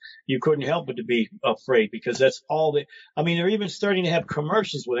news, you couldn't help but to be afraid, because that's all they're even starting to have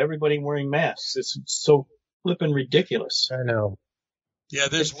commercials with everybody wearing masks. It's so flippin' ridiculous. I know. Yeah,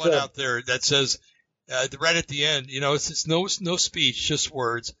 there's one out there that says, right at the end, it's no speech, just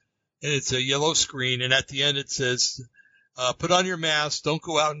words, and it's a yellow screen, and at the end it says, put on your mask, don't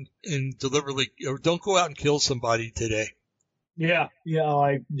go out and deliberately, or don't go out and kill somebody today. Yeah.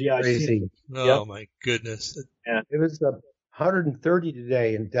 I Crazy. see. Oh, my goodness. It was 130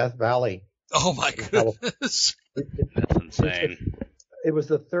 today in Death Valley. Oh, my goodness. That's insane. It was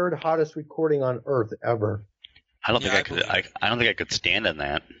the third hottest recording on Earth ever. I don't Yeah, think I could. I don't think I could stand in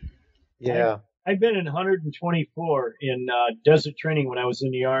that. Yeah. I've been in 124 in desert training when I was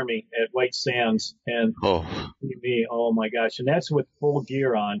in the Army at White Sands, and oh my gosh, and that's with full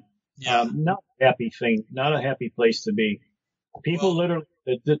gear on. Yeah. Not a happy thing, not a happy place to be. People literally,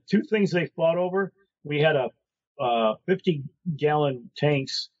 the two things they fought over, we had a 50-gallon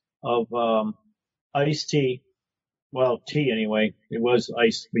tanks of iced tea. Well, tea anyway. It was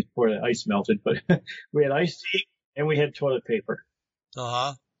ice before the ice melted, but we had iced tea and we had toilet paper.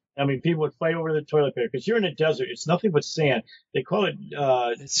 Uh-huh. I mean, people would fight over the toilet paper because you're in a desert. It's nothing but sand. They call it,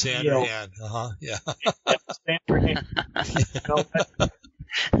 It's sand or hand. Uh-huh. Yeah. Sand or hand.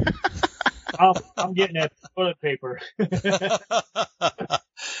 I'm getting that toilet paper.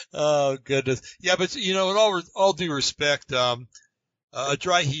 Oh, goodness. Yeah, but, in all due respect, a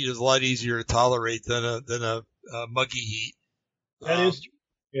dry heat is a lot easier to tolerate than a muggy heat. That is true.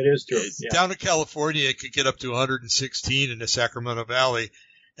 It is true. Down in California, it could get up to 116 in the Sacramento Valley.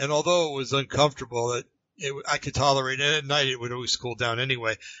 And although it was uncomfortable, I could tolerate it. At night, it would always cool down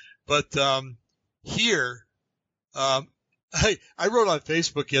anyway. But here, I wrote on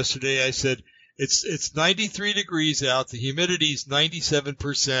Facebook yesterday, I said, it's 93 degrees out, the humidity's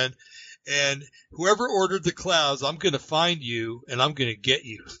 97%, and whoever ordered the clouds, I'm going to find you, and I'm going to get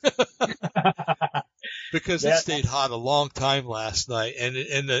you. Because it stayed hot a long time last night, and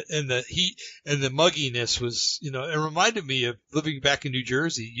the heat and the mugginess was, it reminded me of living back in New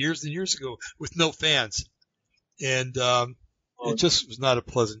Jersey years and years ago with no fans, and it just was not a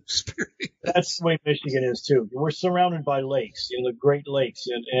pleasant experience. That's the way Michigan is too. We're surrounded by lakes, the Great Lakes,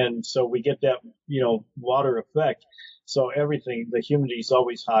 and so we get that, water effect. So everything, the humidity is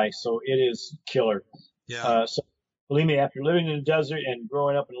always high, so it is killer. Yeah. So believe me, after living in the desert and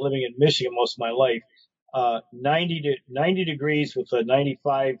growing up and living in Michigan most of my life, 90 degrees with a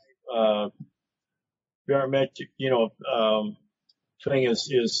 95 barometric, thing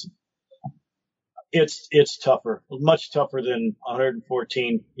is it's tougher, much tougher than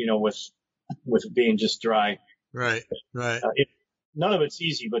 114, with it being just dry. Right. None of it's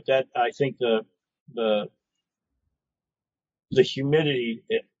easy, but that I think the humidity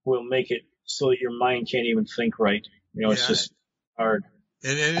will make it so that your mind can't even think right. It's just hard.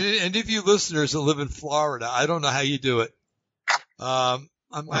 And if you listeners that live in Florida, I don't know how you do it. I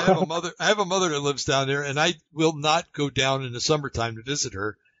have a mother that lives down there, and I will not go down in the summertime to visit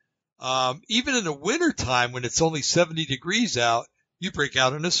her. Even in the wintertime when it's only 70 degrees out, you break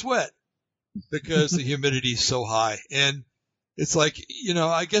out in a sweat because the humidity is so high. And it's like,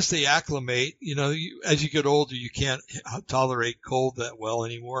 I guess they acclimate, as you get older, you can't tolerate cold that well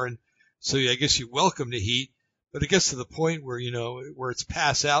anymore. And so I guess you welcome the heat, but it gets to the point where, where it's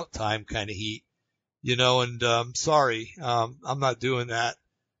pass out time kind of heat, and, sorry, I'm not doing that.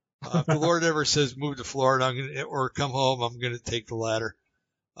 If the Lord ever says move to Florida, or come home, I'm going to take the latter.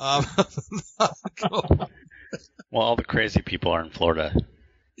 Well, all the crazy people are in Florida.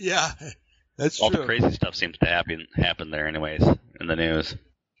 Yeah, that's all true. The crazy stuff seems to happen there anyways in the news.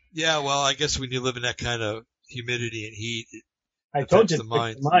 Yeah, well, I guess when you live in that kind of humidity and heat, I told you the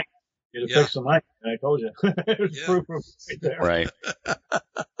mind. It affects the mind. I told you. It was proof right there. Right.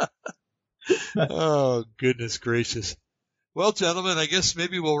 Oh, goodness gracious. Well, gentlemen, I guess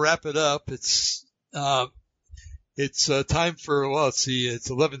maybe we'll wrap it up. It's time for, let's see, it's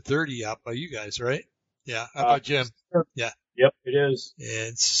 11:30 out by you guys, right? Yeah. How about Jim? Sure. Yeah. Yep, it is. And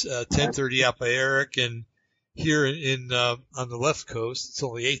it's 10:30 out by Eric, and here on the left coast, it's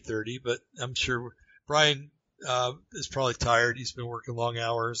only 8:30, but I'm sure Brian is probably tired. He's been working long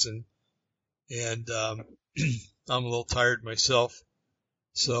hours, and I'm a little tired myself.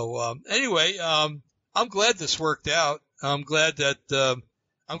 So anyway, I'm glad this worked out. I'm glad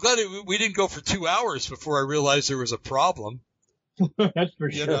we didn't go for 2 hours before I realized there was a problem. That's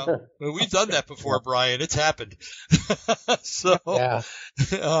for sure. Well, we've done that before, Brian. It's happened. So, yeah.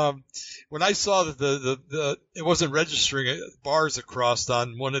 When I saw that it wasn't registering bars across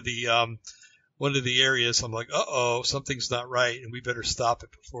on one of the areas, I'm like, something's not right, and we better stop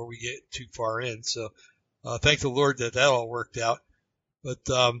it before we get too far in. So, thank the Lord that all worked out. But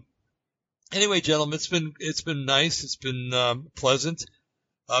anyway, gentlemen, it's been nice. It's been pleasant.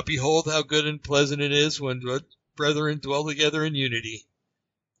 Behold how good and pleasant it is when brethren dwell together in unity.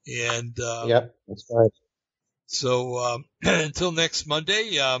 And yep, that's right. So until next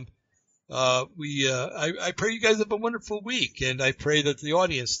Monday, I pray you guys have a wonderful week, and I pray that the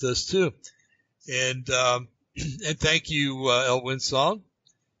audience does too. And And thank you, Elwyn Song.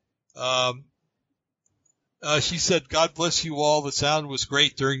 She said, God bless you all. The sound was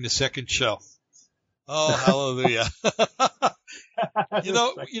great during the second show. Oh, hallelujah. You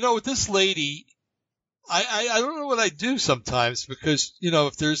know, with this lady, I don't know what I do sometimes because, you know,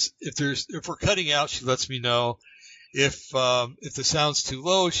 if we're cutting out, she lets me know. If the sound's too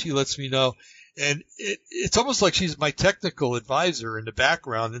low, she lets me know. And it's almost like she's my technical advisor in the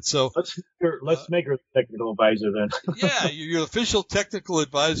background. And so let's make her the technical advisor then. Yeah, you're the official technical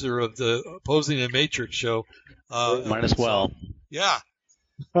advisor of the Opposing the Matrix show. Might as well. So, yeah.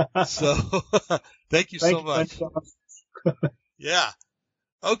 So thank you so much. Yeah.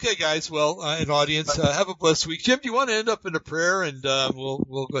 Okay, guys. Well, and audience, have a blessed week. Jim, do you want to end up in a prayer, and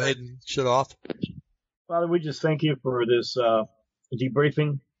we'll go ahead and shut off? Father, we just thank you for this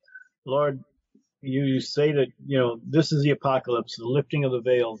debriefing. Lord, you say that, you know, this is the apocalypse, the lifting of the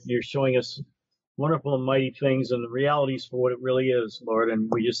veil. You're showing us wonderful and mighty things and the realities for what it really is, Lord. And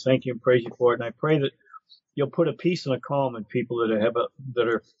we just thank you and praise you for it. And I pray that you'll put a peace and a calm in people that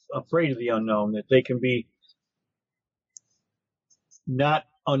are afraid of the unknown, that they can be not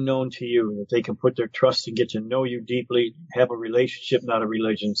unknown to you, that they can put their trust and get to know you deeply, have a relationship, not a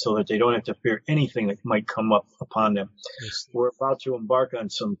religion, so that they don't have to fear anything that might come up upon them. Yes. We're about to embark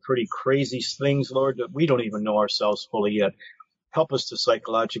on some pretty crazy things, Lord, that we don't even know ourselves fully yet. Help us to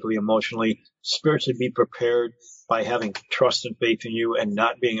psychologically, emotionally, spiritually be prepared by having trust and faith in you and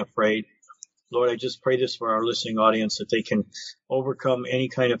not being afraid. Lord, I just pray this for our listening audience, that they can overcome any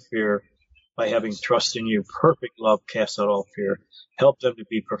kind of fear by having trust in you. Perfect love casts out all fear. Help them to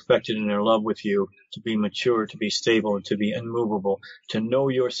be perfected in their love with you, to be mature, to be stable, and to be immovable, to know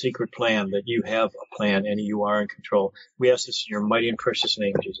your secret plan, that you have a plan and you are in control. We ask this in your mighty and precious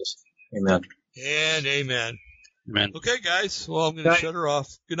name, Jesus. Amen. And amen. Amen. Okay, guys. Well, I'm going to shut her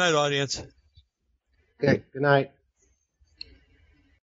off. Good night, audience. Okay, good night.